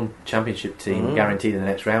London, there's one championship team guared in the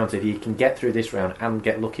next round. So if you can get through this round and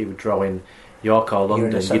get lucky with drawing York or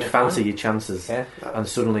London, you'd fancy your chances, and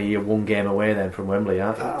suddenly you're one game away then from Wembley,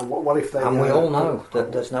 aren't you? What if they? And we all know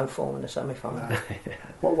that there's no form in the semi-final.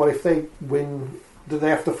 What if they win? Do they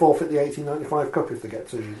have to forfeit the 1895 Cup if they get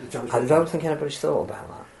to the Championship? I don't think anybody's thought about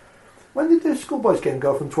that. When did the schoolboys game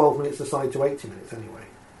go from 12 minutes aside to 80 minutes anyway?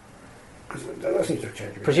 Because that seems to have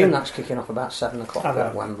changed. Presume that's kicking off about 7 o'clock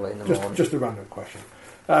at Wembley in the morning. Just a random question.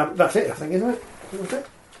 That's it, I think, isn't it? That's it.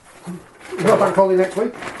 We've got a bank holiday next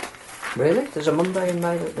week. Really? There's a Monday in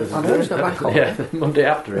May. There's no bank holiday. Yeah, Monday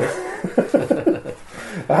after it.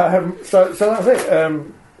 So that's it.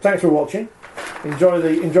 Thanks for watching. Enjoy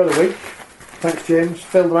the week. Thanks, James.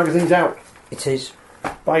 Phil, the magazine's out. It is.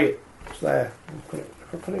 Buy it. It's there. Put it.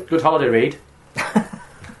 Good holiday read.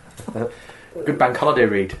 Good bank holiday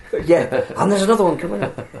read. Yeah, and there's another one coming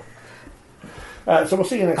up. So we'll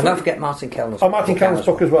see you next week. And don't forget Martin Kellner's Martin Kellner's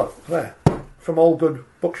book as well. There. From All Good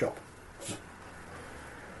Bookshop.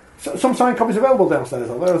 So, some signed copies available downstairs,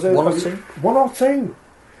 are there? One or two. One or two.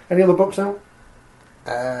 Any other books out?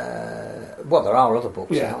 Well, there are other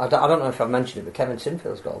books out. I don't know if I've mentioned it, but Kevin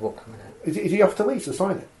Sinfield's got a book coming out. Is he off to Leeds to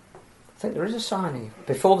sign it? I think there is a signing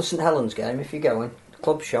before the St Helens game. If you're going,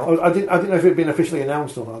 club shop. I didn't know if it had been officially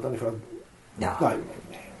announced or not. I don't know if No.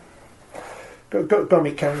 Go and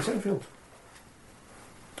meet Kevin Sinfield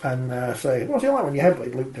and say, "What's he like when you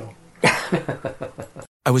headbutt Luke Dawn?"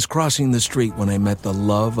 I was crossing the street when I met the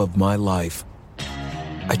love of my life.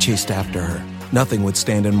 I chased after her. Nothing would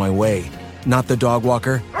stand in my way. Not the dog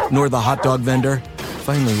walker, nor the hot dog vendor.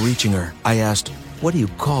 Finally reaching her, I asked, "What do you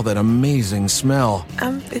call that amazing smell?"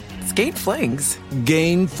 It's Gain Flings.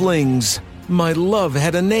 Gain Flings. My love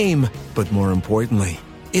had a name, but more importantly,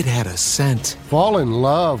 it had a scent. Fall in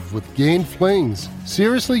love with Gain Flings.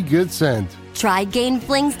 Seriously good scent. Try Gain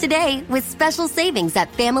Flings today with special savings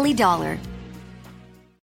at Family Dollar.